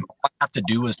every time. All I have to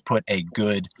do is put a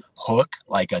good hook,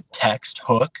 like a text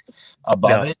hook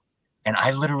above it. And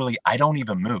I don't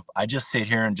even move. I just sit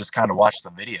here and just kind of watch the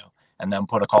video and then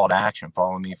put a call to action.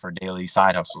 Follow me for daily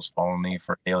side hustles. Follow me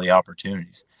for daily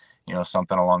opportunities, you know,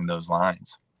 something along those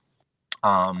lines.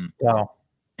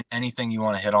 Anything you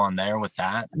want to hit on there with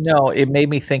that? No, it made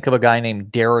me think of a guy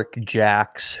named Derek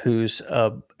Jacks, who's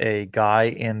a guy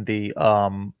in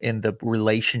the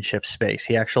relationship space.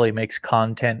 He actually makes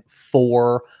content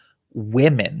for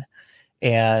women,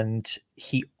 and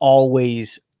he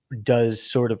always does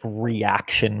sort of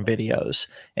reaction videos.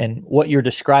 And what you're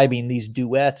describing, these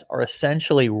duets, are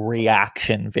essentially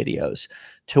reaction videos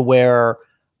to where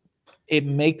it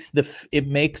makes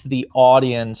the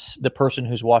audience, the person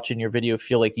who's watching your video,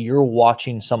 feel like you're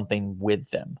watching something with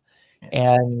them. Yes.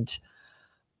 And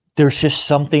there's just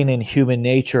something in human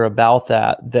nature about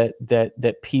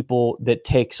that people that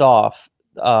takes off,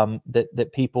 that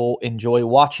people enjoy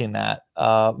watching that,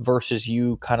 versus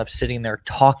you kind of sitting there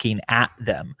talking at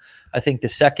them. I think the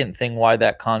second thing why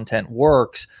that content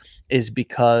works is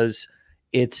because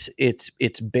it's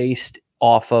based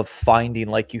off of finding,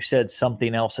 like you said,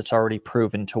 something else that's already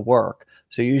proven to work.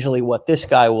 So usually what this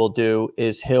guy will do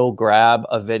is he'll grab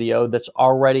a video that's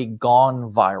already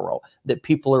gone viral, that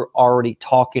people are already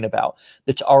talking about,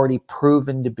 that's already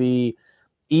proven to be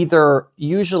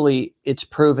usually it's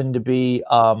proven to be,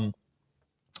 what's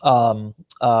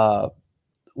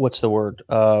the word?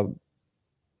 To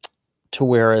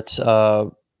where it's,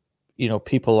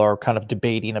 people are kind of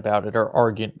debating about it or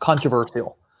arguing,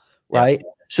 controversial, right?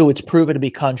 So it's proven to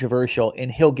be controversial, and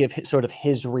he'll give sort of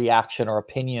his reaction or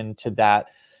opinion to that.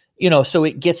 So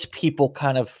it gets people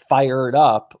kind of fired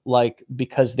up, like,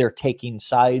 because they're taking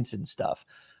sides and stuff.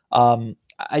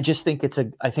 I think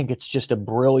it's just a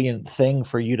brilliant thing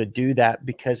for you to do that,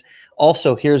 because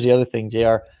also, here's the other thing,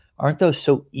 JR, aren't those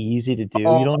so easy to do?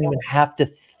 You don't even have to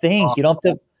think. You don't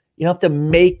have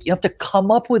to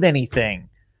come up with anything.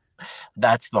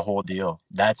 That's the whole deal.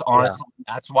 That's honestly,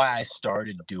 that's why I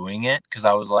started doing it. Cause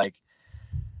I was like,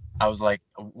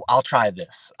 I'll try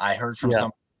this. I heard from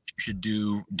someone you should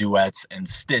do duets and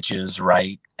stitches,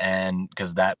 right? And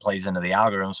because that plays into the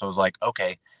algorithm. So I was like,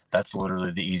 okay, that's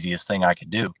literally the easiest thing I could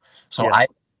do. So I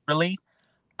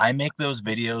make those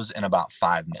videos in about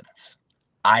 5 minutes.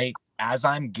 As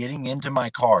I'm getting into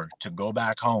my car to go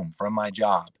back home from my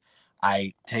job,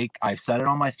 I set it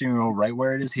on my steering wheel right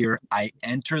where it is here. I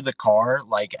enter the car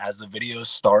like as the video is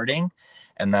starting,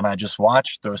 and then I just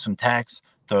watch, throw some text,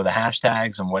 throw the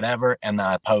hashtags and whatever, and then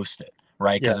I post it,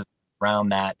 right? Because it's around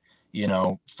that,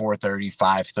 4:30,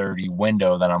 5:30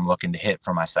 window that I'm looking to hit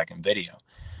for my second video.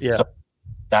 Yeah. So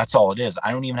that's all it is.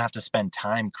 I don't even have to spend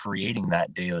time creating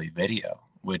that daily video,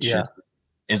 which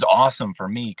is awesome for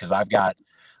me, because I've got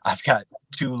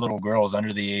 2 little girls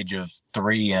under the age of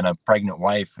 3 and a pregnant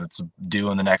wife that's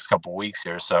due in the next couple of weeks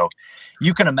here. So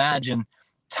you can imagine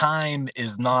time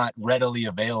is not readily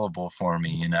available for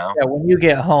me, Yeah, when you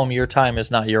get home, your time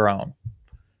is not your own.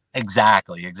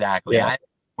 Exactly. Yeah. I have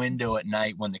a window at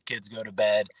night when the kids go to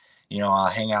bed. I'll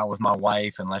hang out with my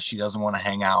wife unless she doesn't want to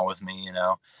hang out with me.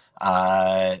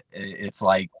 It's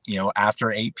like,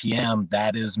 after 8 p.m.,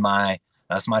 that's my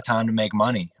time to make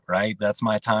money, right? That's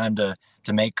my time to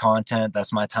make content.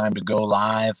 That's my time to go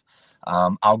live.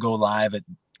 I'll go live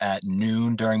at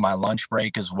noon during my lunch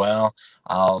break as well.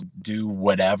 I'll do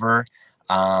whatever,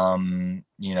 and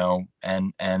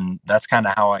that's kind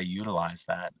of how I utilize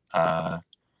that.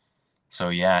 So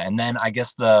yeah. And then I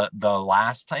guess the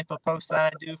last type of post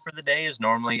that I do for the day is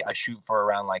normally I shoot for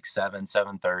around like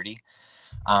 7:30.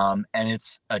 And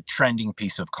it's a trending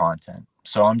piece of content.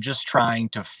 So I'm just trying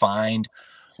to find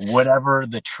whatever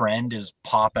the trend is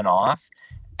popping off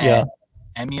and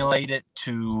emulate it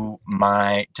to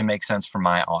make sense for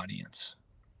my audience.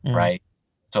 Right.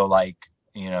 So like,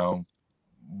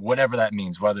 whatever that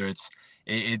means, whether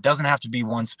it doesn't have to be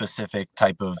one specific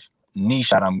type of niche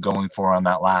that I'm going for on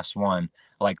that last one.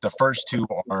 Like the first 2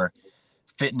 are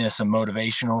fitness and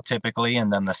motivational typically.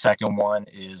 And then the second one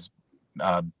is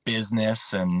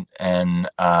business and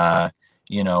that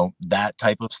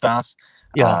type of stuff.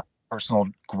 Personal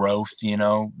growth,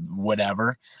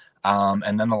 whatever.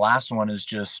 And then the last one is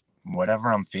just whatever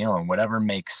I'm feeling, whatever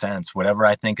makes sense, whatever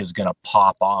I think is going to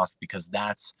pop off, because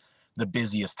that's the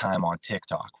busiest time on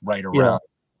TikTok, right around the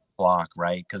clock,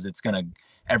 right? Because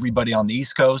everybody on the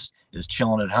East Coast is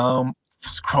chilling at home,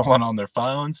 scrolling on their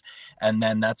phones, and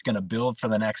then that's going to build for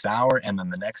the next hour, and then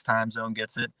the next time zone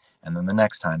gets it, and then the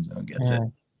next time zone gets it.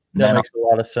 That makes a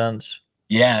lot of sense.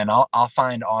 Yeah, and I'll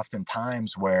find often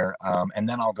times where, and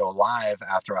then I'll go live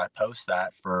after I post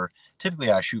that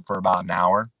typically I shoot for about an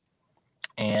hour,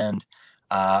 and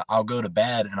I'll go to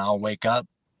bed and I'll wake up,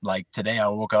 like today I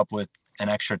woke up with an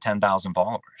extra 10,000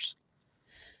 followers.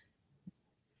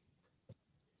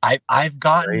 I've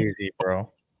gotten crazy,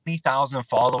 bro. 20,000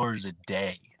 followers a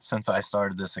day since I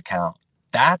started this account.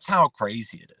 That's how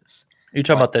crazy it is. You're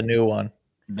talking about the new one.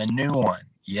 The new one.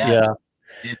 Yes.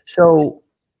 Yeah. So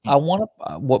I want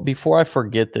to, before I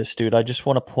forget this, dude, I just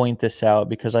want to point this out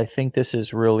because I think this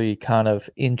is really kind of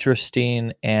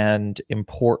interesting and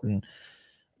important.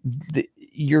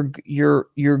 You're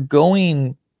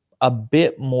going a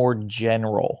bit more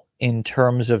general in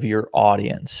terms of your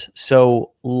audience.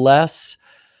 So less,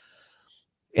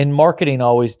 and marketing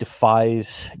always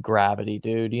defies gravity,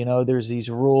 dude. There's these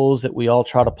rules that we all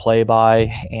try to play by,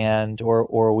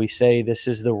 or we say this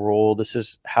is the rule, this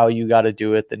is how you got to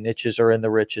do it. The niches are in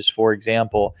the riches, for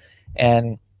example.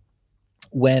 And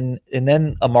then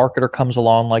a marketer comes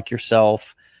along like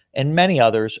yourself and many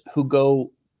others who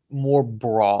go more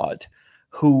broad,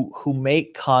 who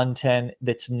make content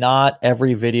that's not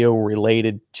every video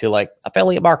related to like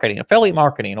affiliate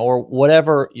marketing, or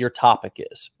whatever your topic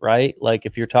is, right? Like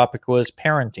if your topic was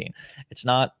parenting, it's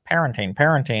not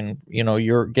parenting,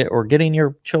 you're getting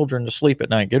your children to sleep at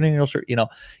night,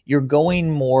 you're going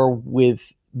more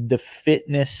with the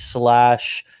fitness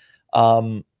slash,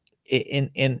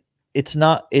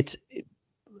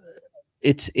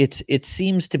 it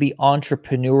seems to be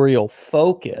entrepreneurial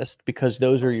focused because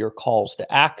those are your calls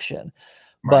to action,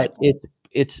 Right. but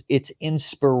it's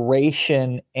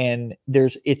inspiration, and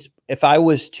there's it's if I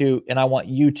was to, and I want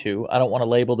you to, I don't want to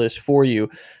label this for you,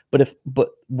 but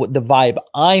what the vibe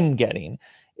I'm getting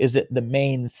is that the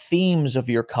main themes of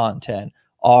your content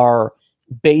are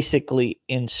basically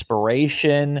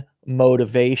inspiration,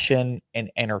 motivation, and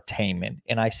entertainment.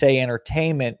 And I say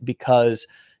entertainment because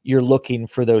you're looking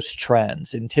for those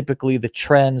trends. And typically the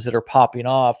trends that are popping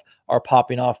off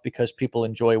because people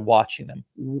enjoy watching them.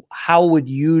 How would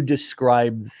you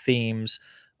describe the themes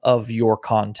of your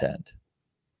content?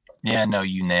 Yeah, no,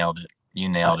 you nailed it. You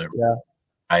nailed it. Yeah.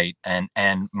 Right.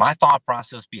 And my thought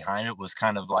process behind it was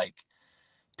kind of like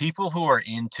people who are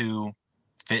into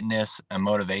fitness and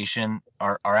motivation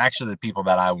are actually the people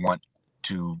that I want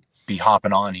to be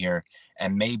hopping on here.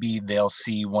 And maybe they'll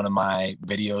see one of my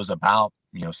videos about,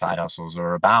 side hustles,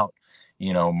 or about,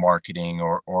 marketing,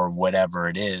 or whatever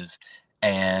it is.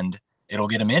 And it'll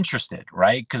get them interested,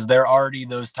 right? Because they're already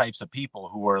those types of people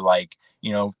who are like,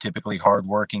 typically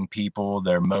hardworking people.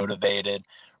 They're motivated,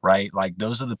 right? Like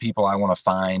those are the people I want to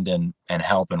find and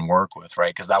help and work with,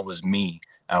 right? Because that was me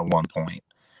at one point.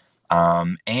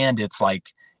 And it's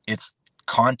like, it's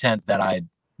content that I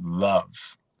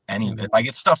love. Like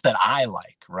it's stuff that I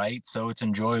like, right? So it's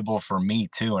enjoyable for me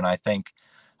too. And I think,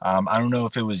 I don't know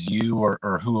if it was you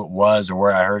or who it was or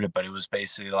where I heard it, but it was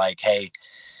basically like, hey,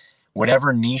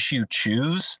 whatever niche you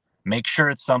choose, make sure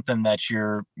it's something that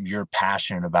you're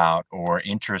passionate about or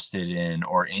interested in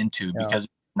or into, because if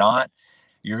not,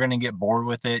 you're going to get bored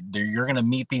with it. You're going to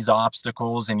meet these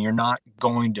obstacles and you're not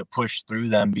going to push through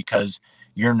them because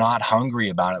you're not hungry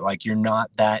about it. Like you're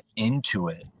not that into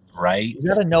it, right? You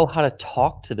got to know how to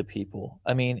talk to the people.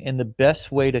 I mean, and the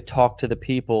best way to talk to the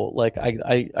people, like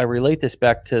I relate this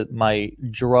back to my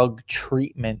drug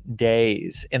treatment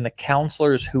days, and the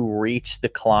counselors who reach the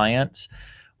clients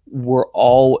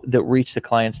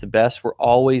the best were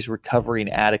always recovering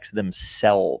addicts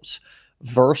themselves,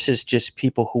 versus just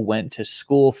people who went to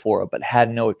school for it but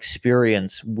had no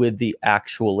experience with the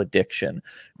actual addiction,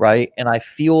 right? And I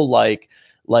feel like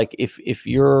if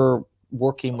you're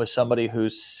working with somebody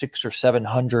who's 600 or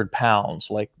 700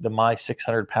 pounds, like the My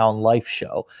 600 Pound Life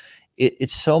show,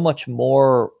 it's so much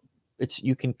more.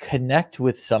 You can connect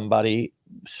with somebody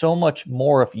so much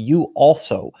more if you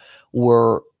also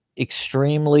were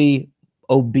extremely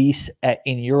obese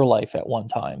in your life at one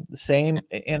time. The same,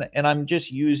 and I'm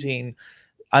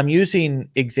using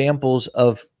examples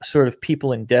of sort of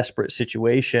people in desperate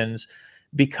situations,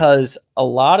 because a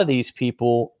lot of these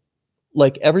people,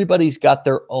 like everybody's got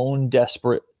their own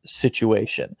desperate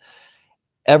situation.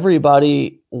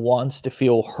 Everybody wants to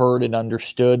feel heard and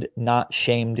understood, not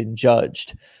shamed and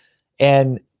judged.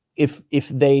 And if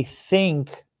they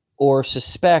think or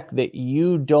suspect that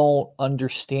you don't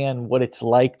understand what it's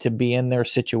like to be in their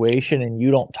situation, and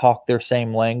you don't talk their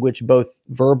same language, both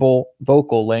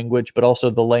vocal language, but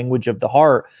also the language of the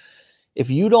heart, if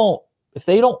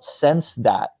they don't sense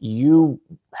that you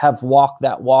have walked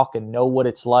that walk and know what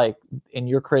it's like, and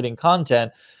you're creating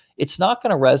content, it's not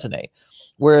going to resonate.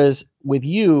 Whereas with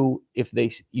you, if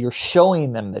you're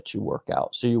showing them that you work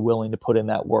out, so you're willing to put in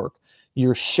that work,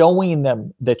 you're showing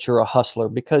them that you're a hustler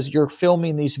because you're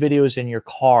filming these videos in your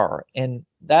car. And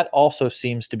that also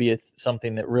seems to be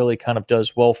something that really kind of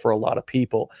does well for a lot of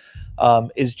people,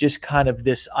 is just kind of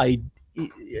this idea.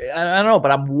 I don't know,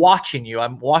 but I'm watching you.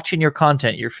 I'm watching your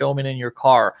content. You're filming in your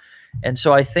car. And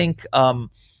so I think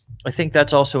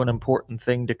that's also an important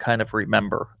thing to kind of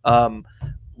remember.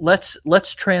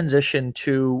 Let's transition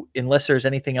to, unless there's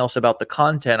anything else about the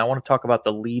content, I want to talk about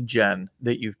the lead gen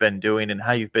that you've been doing and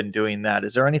how you've been doing that.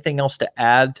 Is there anything else to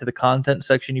add to the content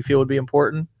section you feel would be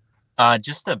important?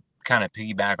 Just to kind of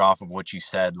piggyback off of what you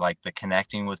said, like the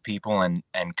connecting with people and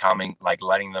coming, like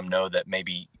letting them know that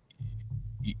maybe,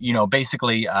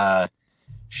 basically,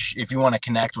 if you want to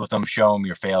connect with them, show them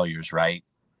your failures, right?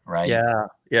 Yeah.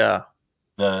 Yeah.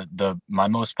 My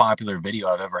most popular video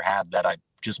I've ever had that I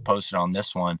just posted on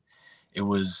this one, it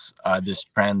was this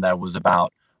trend that was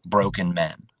about broken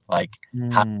men, like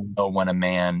how to know when a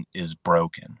man is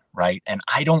broken, right? And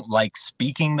I don't like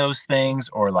speaking those things,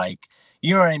 or like,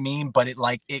 you know what I mean? But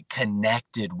it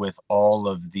connected with all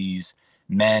of these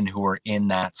men who are in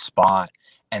that spot,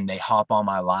 and they hop on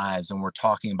my lives and we're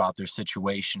talking about their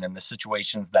situation and the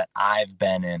situations that I've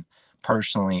been in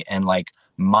personally, and like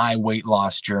my weight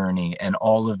loss journey and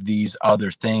all of these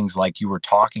other things like you were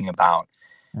talking about.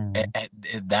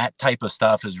 That type of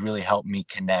stuff has really helped me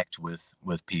connect with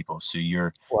people. So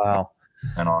you're Wow.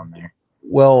 and on there.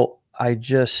 Well, I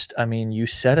mean, you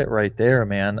said it right there,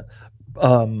 man.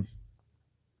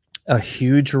 A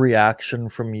huge reaction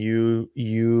from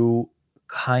you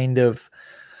kind of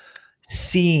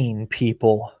seeing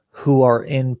people who are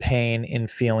in pain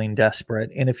and feeling desperate.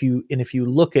 And if you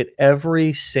look at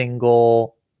every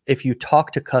single, if you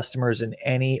talk to customers in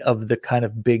any of the kind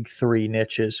of big three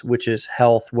niches, which is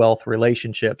health, wealth,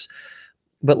 relationships,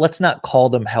 but let's not call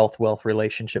them health, wealth,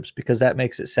 relationships, because that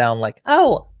makes it sound like,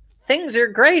 oh, things are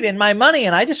great in my money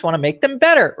and I just want to make them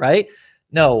better, right?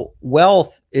 No,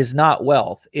 wealth is not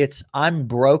wealth. It's I'm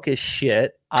broke as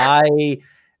shit. I'm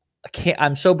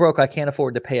so broke I can't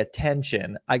afford to pay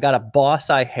attention. I got a boss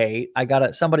I hate.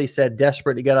 Somebody said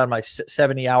desperate to get on my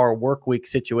 70-hour work week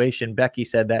situation. Becky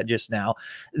said that just now.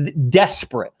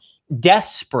 Desperate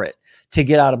to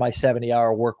get out of my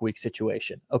 70-hour work week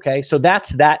situation. Okay. So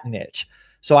that's that niche.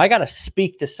 So I got to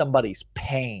speak to somebody's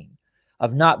pain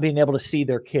of not being able to see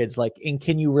their kids. Like, and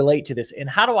can you relate to this? And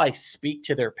how do I speak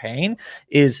to their pain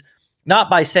is not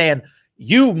by saying,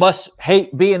 you must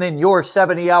hate being in your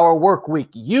 70-hour work week.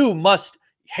 You must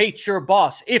hate your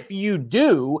boss. If you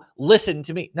do, listen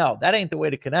to me. No, that ain't the way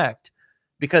to connect,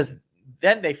 because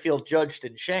then they feel judged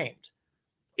and shamed.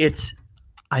 It's,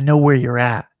 I know where you're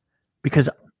at, because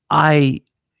I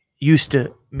used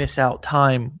to miss out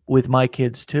time with my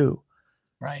kids too.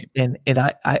 Right. And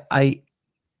I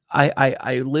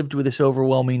lived with this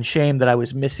overwhelming shame that I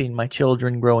was missing my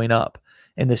children growing up,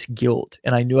 and this guilt,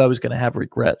 and I knew I was going to have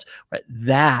regrets. Right?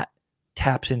 That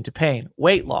taps into pain.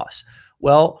 Weight loss.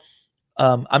 Well,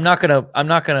 I'm not gonna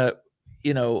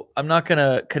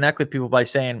connect with people by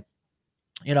saying,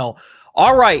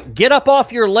 all right, get up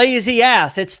off your lazy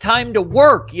ass. It's time to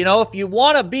work. If you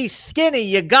want to be skinny,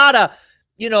 you gotta,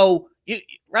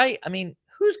 right? I mean,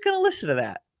 who's gonna listen to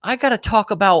that? I got to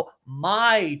talk about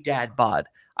my dad bod.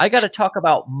 I got to talk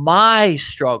about my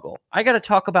struggle. I got to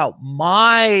talk about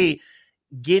my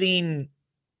getting,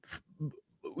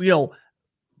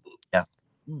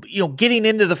 getting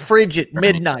into the fridge at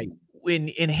midnight and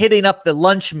hitting up the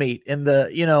lunch meat and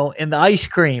the ice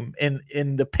cream and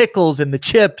the pickles and the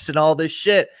chips and all this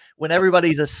shit when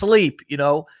everybody's asleep,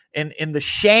 and the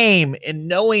shame and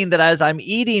knowing that as I'm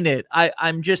eating it,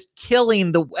 I'm just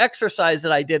killing the exercise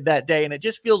that I did that day. And it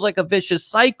just feels like a vicious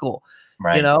cycle,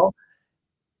 right.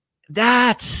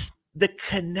 That's the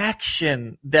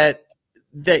connection that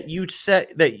you said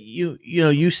that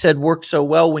you said worked so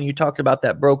well when you talked about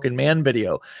that broken man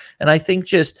video. And I think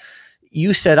just,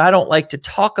 you said, I don't like to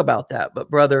talk about that, but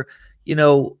brother,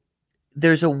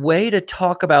 there's a way to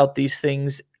talk about these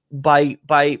things by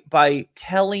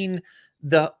telling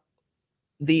the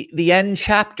end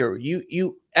chapter.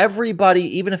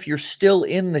 Everybody, even if you're still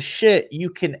in the shit, you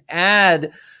can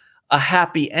add a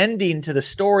happy ending to the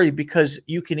story, because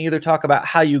you can either talk about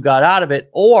how you got out of it,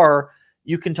 or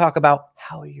you can talk about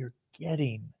how you're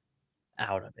getting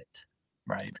out of it.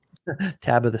 Right.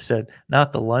 Tabitha said,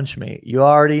 not the lunch meat. You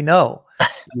already know.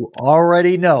 You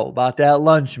already know about that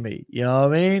lunch meat. You know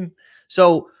what I mean?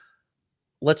 So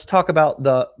let's talk about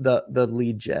the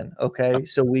lead gen. Okay.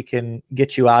 So we can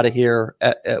get you out of here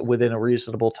within a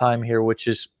reasonable time here, which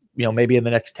is, maybe in the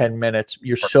next 10 minutes.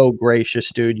 You're so gracious,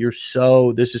 dude.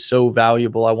 This is so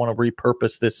valuable. I want to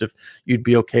repurpose this if you'd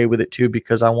be okay with it too,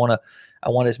 because I want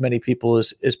as many people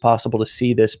as possible to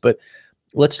see this. But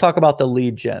let's talk about the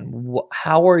lead gen.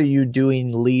 How are you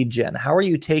doing lead gen? How are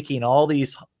you taking all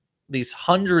these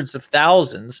hundreds of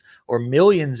thousands or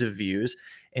millions of views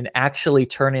and actually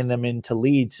turning them into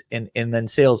leads and then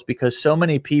sales? Because so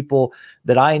many people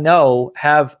that I know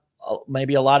have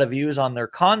maybe a lot of views on their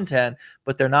content,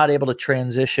 but they're not able to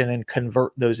transition and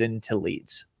convert those into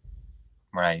leads.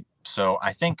 Right. So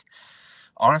I think,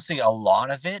 honestly, a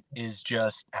lot of it is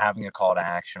just having a call to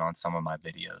action on some of my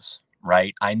videos,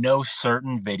 right? I know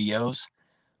certain videos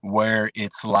where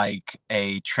it's like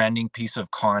a trending piece of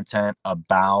content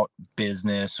about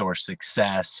business or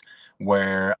success,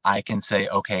 where I can say,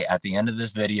 okay, at the end of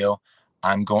this video,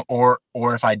 I'm going, or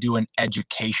if I do an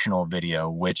educational video,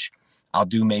 which I'll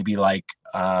do maybe like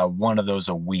one of those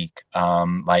a week.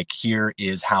 Like, here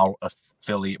is how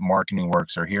affiliate marketing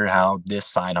works, or here how this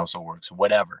side hustle works,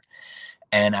 whatever.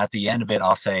 And at the end of it,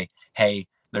 I'll say, hey,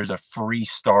 there's a free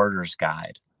starter's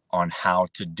guide on how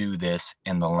to do this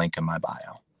in the link in my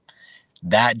bio.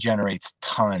 That generates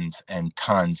tons and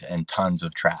tons and tons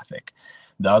of traffic.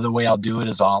 The other way I'll do it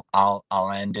is I'll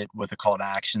end it with a call to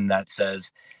action that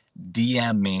says,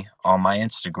 DM me on my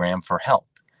Instagram for help.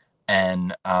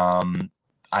 And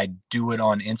I do it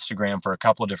on Instagram for a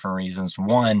couple of different reasons.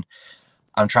 One,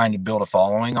 I'm trying to build a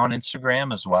following on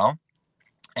Instagram as well.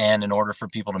 And in order for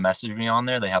people to message me on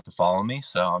there, they have to follow me.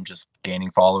 So I'm just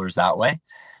gaining followers that way.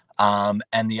 And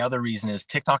the other reason is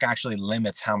TikTok actually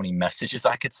limits how many messages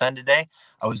I could send a day.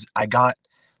 I got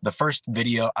the first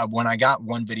video, when I got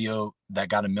one video that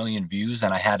got 1 million views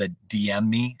and I had a DM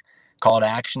me call to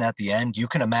action at the end, you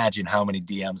can imagine how many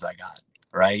DMs I got,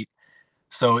 right?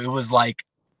 So it was like,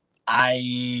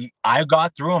 I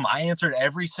got through them. I answered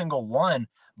every single one,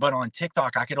 but on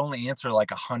TikTok, I could only answer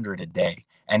like 100 a day.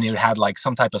 And it had like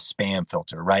some type of spam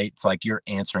filter, right? It's like you're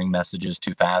answering messages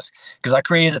too fast. Because I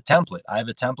created a template. I have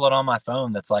a template on my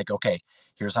phone that's like, okay,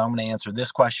 here's how I'm going to answer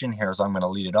this question. Here's how I'm going to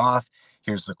lead it off.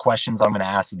 Here's the questions I'm going to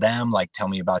ask them. Like, tell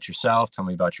me about yourself. Tell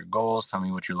me about your goals. Tell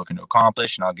me what you're looking to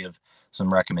accomplish. And I'll give some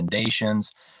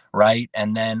recommendations, right?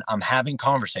 And then I'm having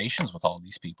conversations with all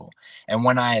these people. And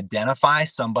when I identify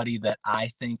somebody that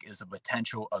I think is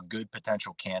a good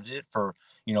potential candidate for,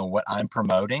 what I'm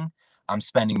promoting, I'm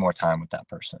spending more time with that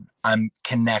person. I'm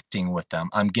connecting with them.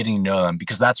 I'm getting to know them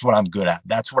because that's what I'm good at.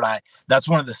 That's one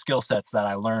of the skill sets that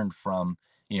I learned from,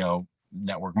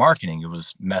 network marketing. It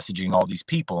was messaging all these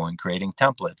people and creating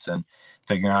templates and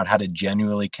figuring out how to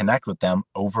genuinely connect with them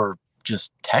over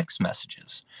just text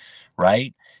messages.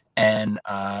 Right. And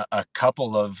a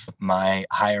couple of my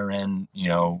higher end,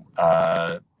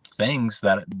 things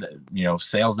that,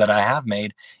 sales that I have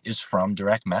made is from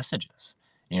direct messages.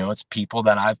 It's people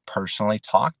that I've personally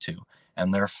talked to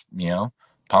and they're,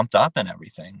 pumped up and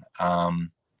everything.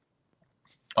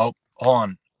 Oh, hold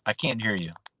on. I can't hear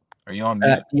you. Are you on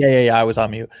mute? Yeah. I was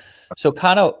on mute.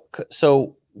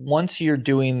 So once you're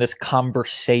doing this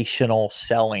conversational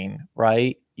selling,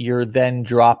 right? You're then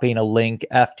dropping a link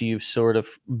after you've sort of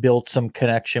built some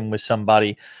connection with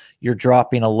somebody. You're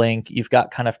dropping a link. You've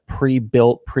got kind of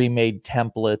pre-built, pre-made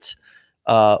templates,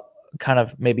 kind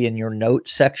of maybe in your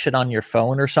notes section on your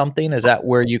phone or something. Is that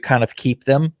where you kind of keep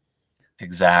them?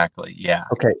 Exactly. Yeah.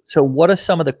 Okay. So what are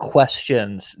some of the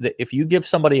questions that if you give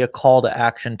somebody a call to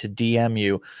action to DM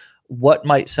you, what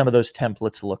might some of those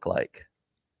templates look like?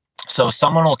 So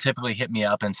someone will typically hit me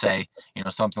up and say,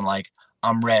 something like,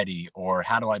 I'm ready, or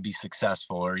how do I be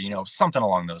successful, or, something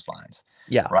along those lines.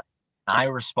 Yeah. Right. I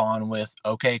respond with,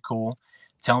 okay, cool.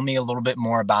 Tell me a little bit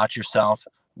more about yourself,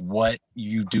 what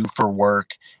you do for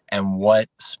work, and what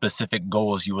specific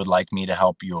goals you would like me to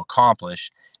help you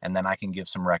accomplish. And then I can give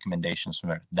some recommendations from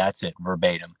there. That's it,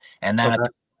 verbatim. And then Okay.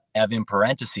 I have in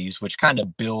parentheses, which kind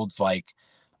of builds like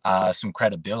some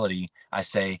credibility. I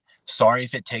say, sorry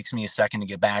if it takes me a second to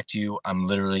get back to you. I'm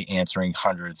literally answering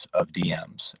hundreds of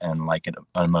DMs and like an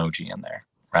emoji in there.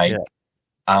 Right.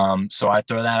 Yeah. So I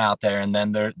throw that out there and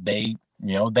then they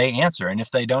answer. And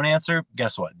if they don't answer,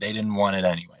 guess what? They didn't want it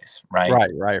anyways. Right.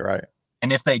 Right.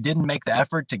 And if they didn't make the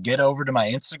effort to get over to my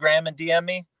Instagram and DM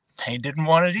me, they didn't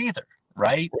want it either.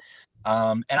 Right.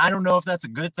 And I don't know if that's a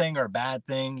good thing or a bad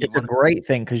thing. It's a great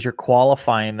thing because you're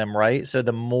qualifying them, right? So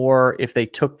the more if they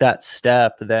took that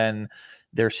step, then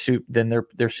they're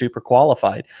super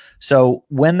qualified. So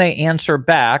when they answer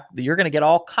back, you're going to get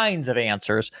all kinds of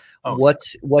answers. Oh,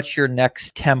 what's your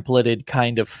next templated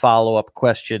kind of follow-up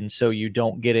question so you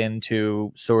don't get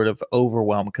into sort of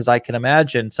overwhelm? Because I can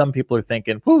imagine some people are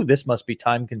thinking, "Whoo, this must be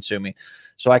time consuming."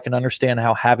 So I can understand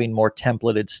how having more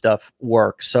templated stuff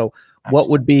works. So what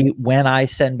would be when I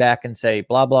send back and say,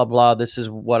 blah, blah, blah, this is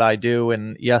what I do.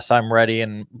 And yes, I'm ready.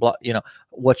 And blah,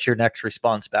 what's your next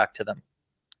response back to them?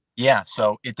 Yeah,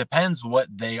 so it depends what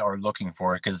they are looking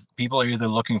for because people are either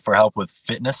looking for help with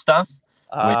fitness stuff,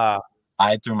 which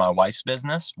I through my wife's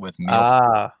business with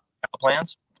meal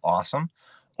plans, awesome,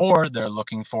 or they're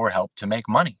looking for help to make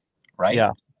money, right?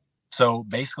 Yeah. So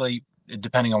basically,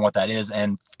 depending on what that is,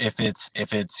 and if it's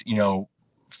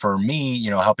for me,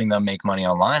 helping them make money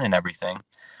online and everything,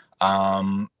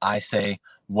 I say,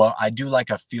 well, I do like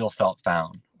a feel felt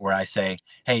found where I say,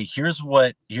 hey, here's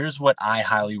what I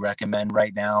highly recommend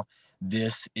right now.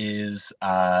 This is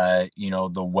the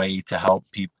way to help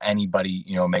anybody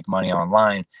make money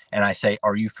online. And I say,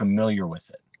 are you familiar with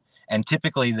it? And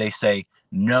typically they say,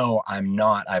 no, I'm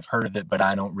not. I've heard of it, but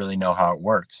I don't really know how it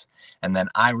works. And then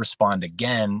I respond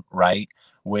again, right,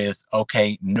 with,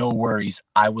 okay, no worries.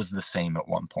 I was the same at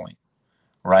one point.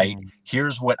 Right.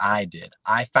 Here's what I did.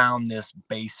 I found this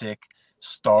basic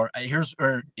here's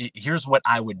what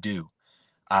I would do.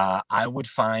 I would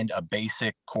find a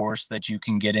basic course that you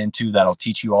can get into that'll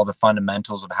teach you all the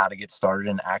fundamentals of how to get started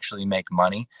and actually make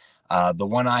money. The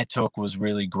one I took was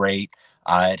really great.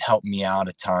 It helped me out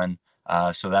a ton.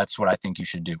 So that's what I think you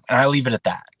should do. And I leave it at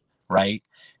that. Right.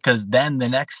 Because then the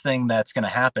next thing that's going to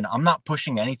happen, I'm not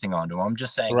pushing anything onto them. I'm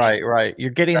just saying, right.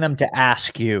 You're getting them to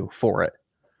ask you for it.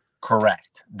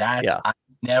 Correct. I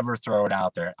never throw it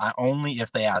out there. I only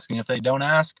if they ask, and if they don't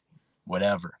ask,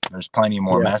 whatever. There's plenty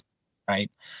more messages,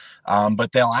 right?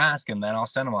 But they'll ask, and then I'll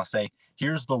send them. I'll say,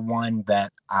 "Here's the one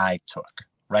that I took.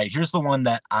 Right? Here's the one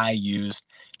that I used.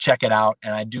 Check it out."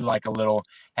 And I do like a little,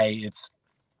 hey,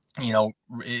 you know,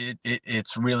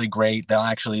 it's really great. They'll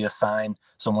actually assign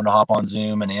someone to hop on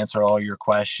Zoom and answer all your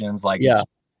questions. Like Yeah. it's,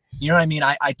 you know what I mean?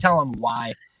 I tell them why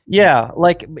it's, Yeah,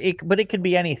 like but it could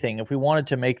be anything. If we wanted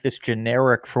to make this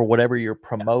generic for whatever you're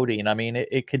promoting, I mean,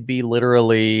 it could be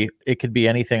literally, it could be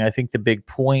anything. I think the big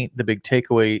point, the big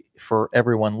takeaway for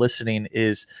everyone listening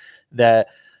is that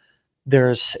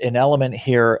there's an element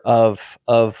here of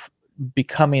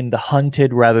becoming the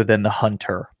hunted rather than the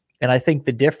hunter. And I think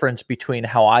the difference between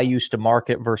how I used to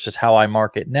market versus how I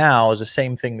market now is the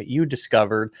same thing that you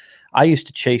discovered. I used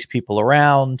to chase people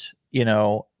around, you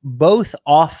know, both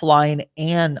offline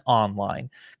and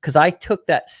online, because I took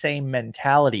that same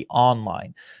mentality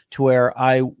online to where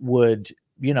I would,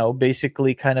 you know,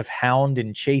 basically kind of hound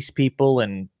and chase people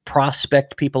and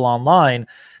prospect people online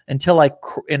until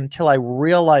I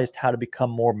realized how to become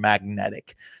more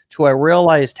magnetic, to I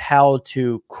realized how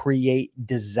to create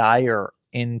desire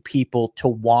in people to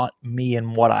want me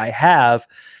and what I have.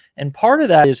 And part of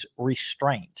that is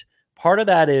restraint. Part of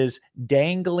that is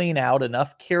dangling out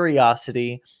enough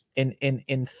curiosity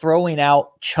in throwing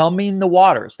out, chumming the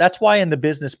waters. That's why in the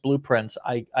business blueprints,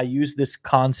 I use this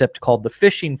concept called the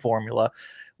fishing formula,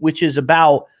 which is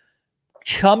about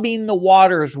chumming the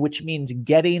waters, which means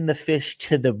getting the fish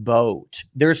to the boat.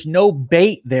 There's no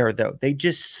bait there, though. They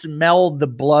just smell the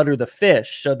blood or the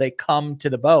fish, so they come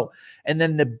to the boat. And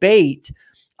then the bait,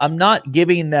 I'm not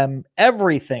giving them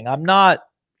everything. I'm not,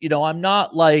 you know, I'm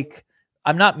not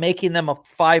making them a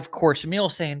 5-course meal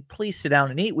saying, please sit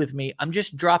down and eat with me. I'm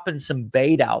just dropping some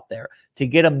bait out there to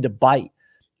get them to bite,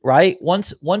 right?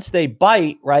 Once they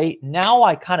bite, right, now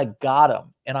I kind of got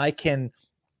them, and I can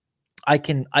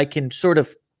sort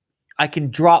of, I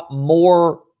can drop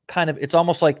more kind of, it's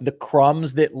almost like the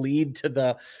crumbs that lead to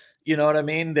the, you know what I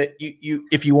mean? That you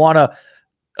if you want to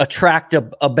attract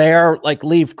a bear, like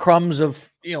leave crumbs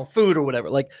of, you know, food or whatever,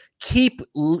 like keep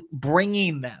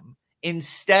bringing them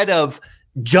instead of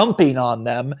jumping on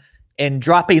them and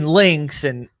dropping links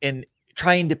and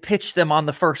trying to pitch them on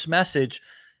the first message.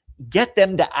 Get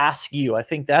them to ask you. I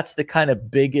think that's the kind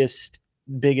of biggest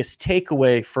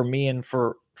takeaway for me and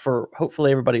for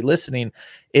hopefully everybody listening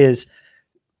is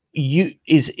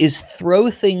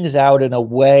throw things out in a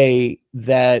way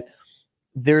that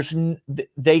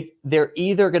they're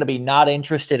either going to be not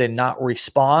interested and not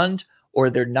respond, or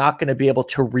they're not going to be able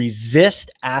to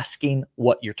resist asking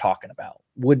what you're talking about.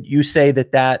 Would you say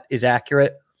that that is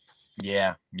accurate?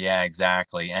 yeah, yeah,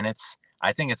 exactly. And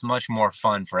I think it's much more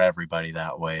fun for everybody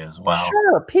that way as well.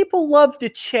 Sure, people love to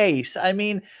chase. I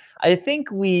mean, I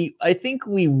think we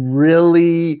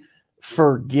really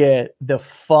forget the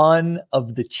fun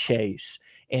of the chase.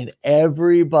 And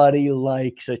everybody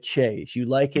likes a chase. You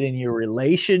like it in your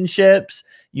relationships,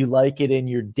 you like it in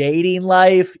your dating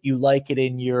life, you like it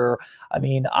in your, I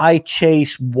mean, I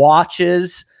chase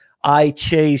watches, I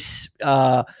chase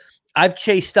I've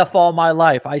chased stuff all my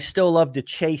life. I still love to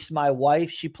chase my wife.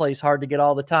 She plays hard to get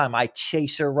all the time. I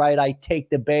chase her, right? I take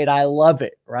the bait. I love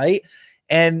it, right?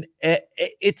 And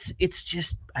it's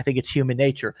just, I think it's human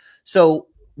nature. So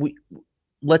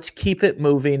let's keep it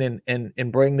moving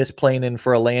and bring this plane in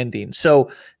for a landing. So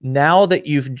now that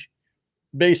you've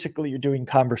basically, you're doing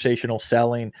conversational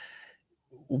selling,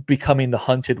 becoming the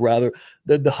hunted rather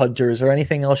than the hunter, is there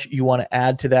anything else you want to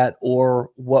add to that, or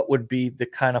what would be the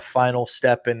kind of final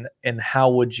step, and how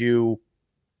would you,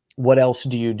 what else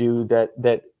do you do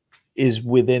that is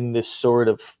within this sort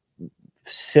of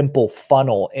simple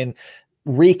funnel? And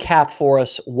recap for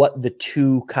us what the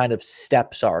two kind of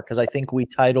steps are, because I think we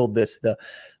titled this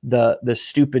the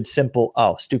stupid simple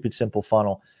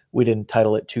funnel. We didn't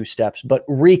title it 2 steps, but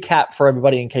recap for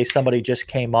everybody in case somebody just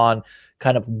came on,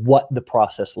 kind of what the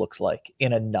process looks like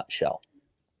in a nutshell.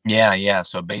 Yeah, yeah.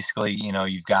 So basically, you know,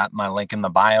 you've got my link in the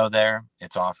bio there.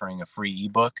 It's offering a free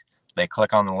ebook. They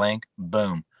click on the link,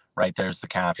 boom, right there's the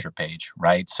capture page,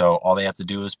 right? So all they have to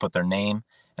do is put their name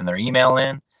and their email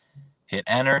in, hit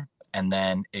enter, and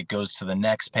then it goes to the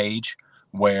next page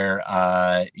where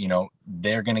you know,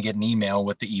 they're going to get an email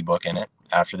with the ebook in it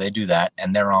after they do that,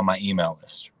 and they're on my email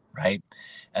list, right?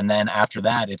 And then after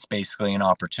that, it's basically an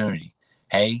opportunity.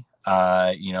 Hey,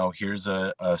 you know, here's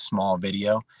a small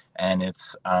video, and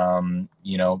it's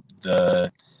you know,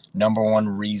 the number one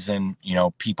reason, you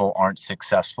know, people aren't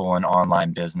successful in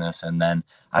online business. And then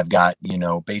I've got, you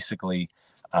know, basically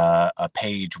a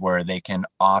page where they can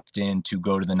opt in to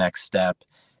go to the next step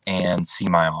and see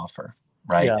my offer,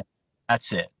 right? Yeah.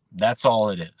 That's it. That's all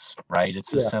it is, right?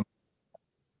 It's a Yeah. simple.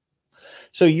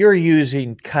 So you're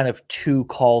using kind of 2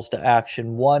 calls to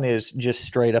action. One is just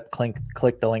straight up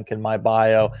click the link in my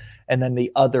bio, and then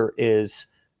the other is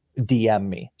DM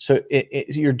me. So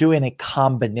you're doing a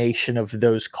combination of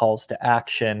those calls to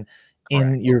action in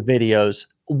Correct. your videos.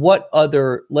 What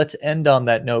other, let's end on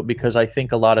that note, because I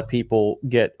think a lot of people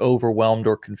get overwhelmed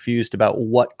or confused about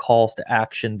what calls to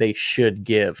action they should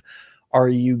give. Are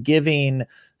you giving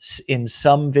in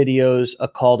some videos a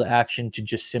call to action to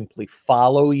just simply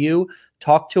follow you?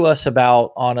 Talk to us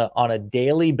about on a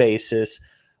daily basis,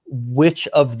 which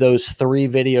of those 3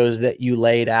 videos that you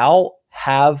laid out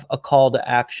have a call to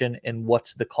action, and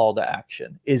what's the call to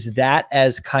action? Is that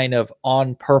as kind of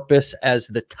on purpose as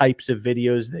the types of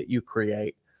videos that you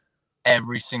create?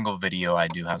 Every single video I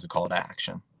do has a call to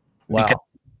action. Wow. Because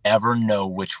I never know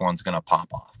which one's going to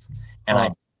pop off. And I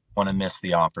don't want to miss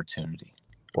the opportunity.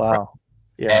 Wow. Right?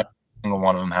 Yeah. Every single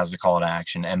one of them has a call to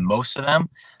action. And most of them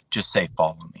just say,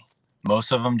 follow me.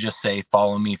 Most of them just say,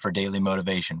 follow me for daily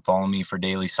motivation, follow me for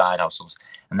daily side hustles.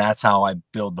 And that's how I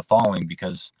build the following,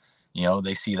 because, you know,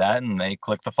 they see that and they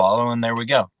click the follow and there we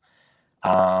go.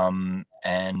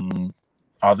 And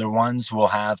other ones will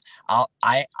have,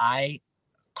 I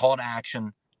call to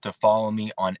action to follow me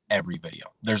on every video.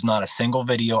 There's not a single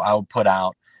video I'll put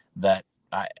out that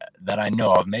I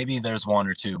know of. Maybe there's 1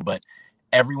 or 2, but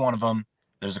every one of them,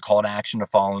 there's a call to action to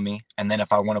follow me. And then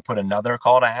if I want to put another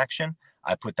call to action,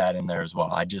 I put that in there as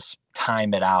well. I just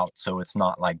time it out so it's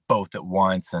not like both at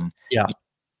once and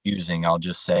I'll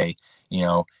just say, you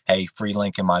know, hey, free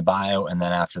link in my bio. And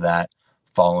then after that,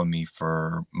 follow me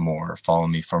for more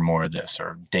of this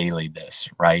or daily this,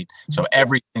 right? So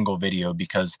every single video,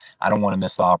 because I don't want to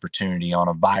miss the opportunity on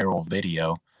a viral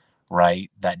video, right,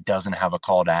 that doesn't have a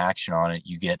call to action on it.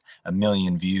 You get 1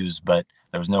 million views, but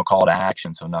there was no call to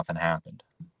action, so nothing happened.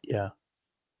 Yeah.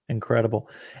 Incredible.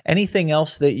 Anything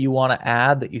else that you want to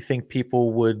add that you think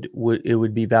people would it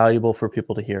would be valuable for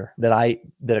people to hear that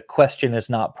a question is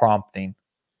not prompting?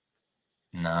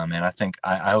 Nah, man,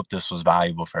 I hope this was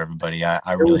valuable for everybody. I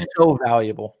it really was so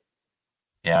valuable.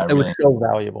 Yeah, it was so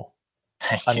valuable.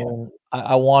 Thank I you. mean,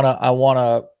 I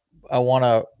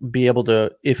wanna be able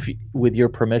to, if with your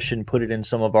permission, put it in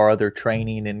some of our other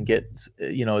training and get,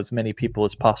 you know, as many people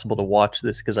as possible to watch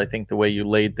this, because I think the way you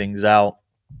laid things out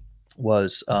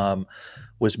was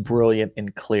brilliant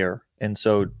and clear. And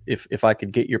so if I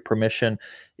could get your permission,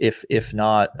 if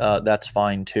not, that's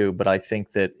fine too. But I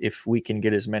think that if we can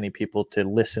get as many people to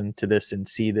listen to this and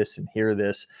see this and hear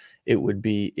this, it would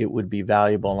be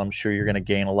valuable. And I'm sure you're going to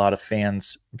gain a lot of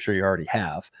fans. I'm sure you already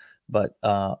have, but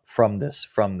from this.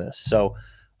 So,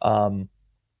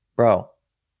 bro,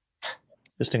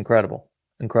 just incredible.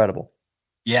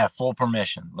 Yeah, full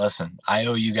permission. Listen, I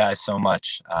owe you guys so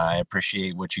much. I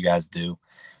appreciate what you guys do.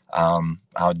 I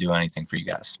would do anything for you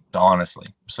guys, honestly.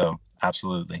 So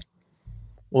absolutely.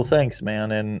 Well, thanks,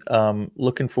 man. And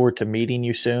looking forward to meeting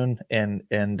you soon and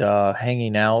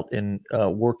hanging out and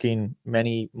working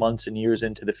many months and years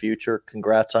into the future.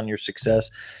 Congrats on your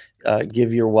success.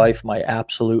 Give your wife my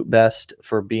absolute best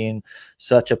for being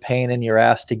such a pain in your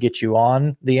ass to get you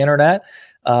on the internet.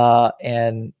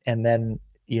 And then,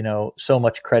 you know, so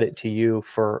much credit to you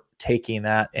for taking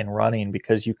that and running,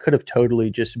 because you could have totally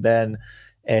just been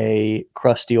a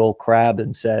crusty old crab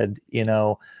and said, you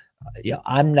know, yeah,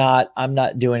 I'm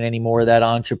not doing any more of that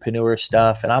entrepreneur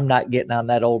stuff, and I'm not getting on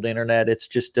that old internet. It's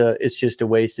just a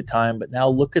waste of time. But now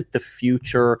look at the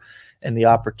future and the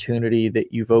opportunity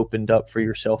that you've opened up for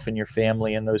yourself and your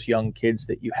family and those young kids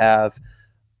that you have.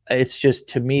 It's just,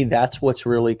 to me, that's what's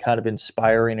really kind of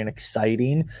inspiring and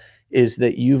exciting, is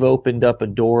that you've opened up a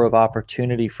door of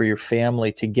opportunity for your family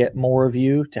to get more of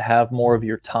you, to have more of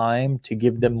your time, to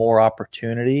give them more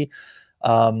opportunity.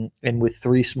 And with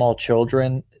 3 small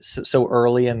children so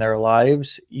early in their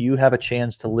lives, you have a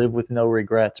chance to live with no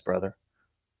regrets, brother.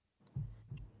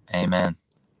 Amen.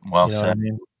 Well you know said. What I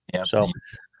mean? Yep. So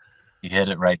you hit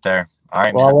it right there. All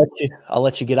right, well, man. I'll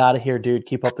let you get out of here, dude.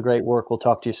 Keep up the great work. We'll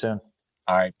talk to you soon.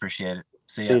 All right. Appreciate it.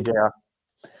 See you, JR.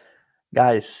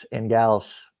 Guys and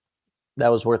gals,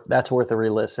 that's worth a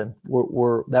re-listen.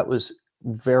 That was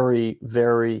very,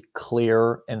 very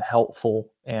clear and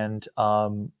helpful, and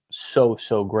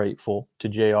so grateful to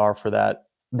JR for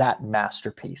that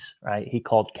masterpiece, right? He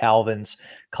called Calvin's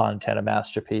content a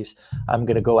masterpiece. I'm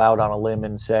going to go out on a limb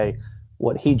and say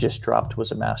what he just dropped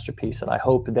was a masterpiece, and I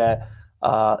hope that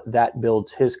that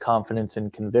builds his confidence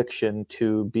and conviction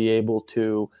to be able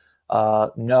to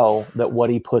know that what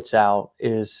he puts out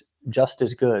is just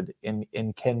as good and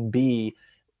can be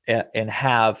and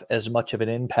have as much of an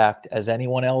impact as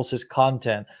anyone else's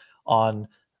content on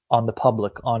the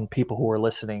public, on people who are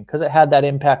listening, because it had that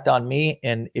impact on me.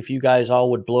 And if you guys all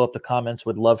would blow up the comments,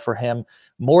 would love for him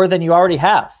more than you already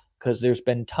have. because there's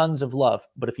been tons of love.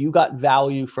 But if you got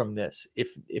value from this,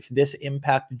 if this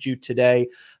impacted you today,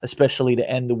 especially to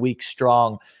end the week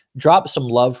strong, drop some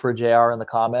love for JR in the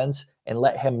comments and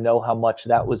let him know how much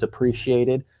that was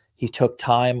appreciated. He took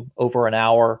time, over an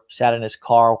hour, sat in his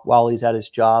car while he's at his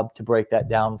job to break that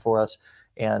down for us.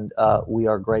 And we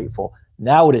are grateful.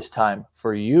 Now it is time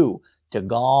for you to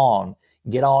go on,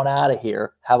 get on out of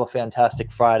here. Have a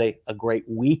fantastic Friday, a great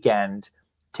weekend.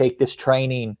 Take this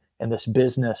training and this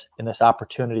business and this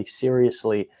opportunity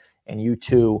seriously, and you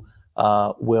too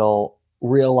will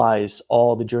realize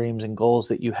all the dreams and goals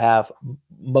that you have,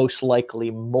 most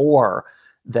likely more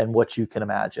than what you can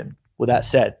imagine. With that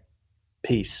said,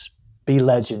 peace. Be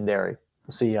legendary.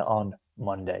 We'll see you on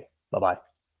Monday. Bye-bye.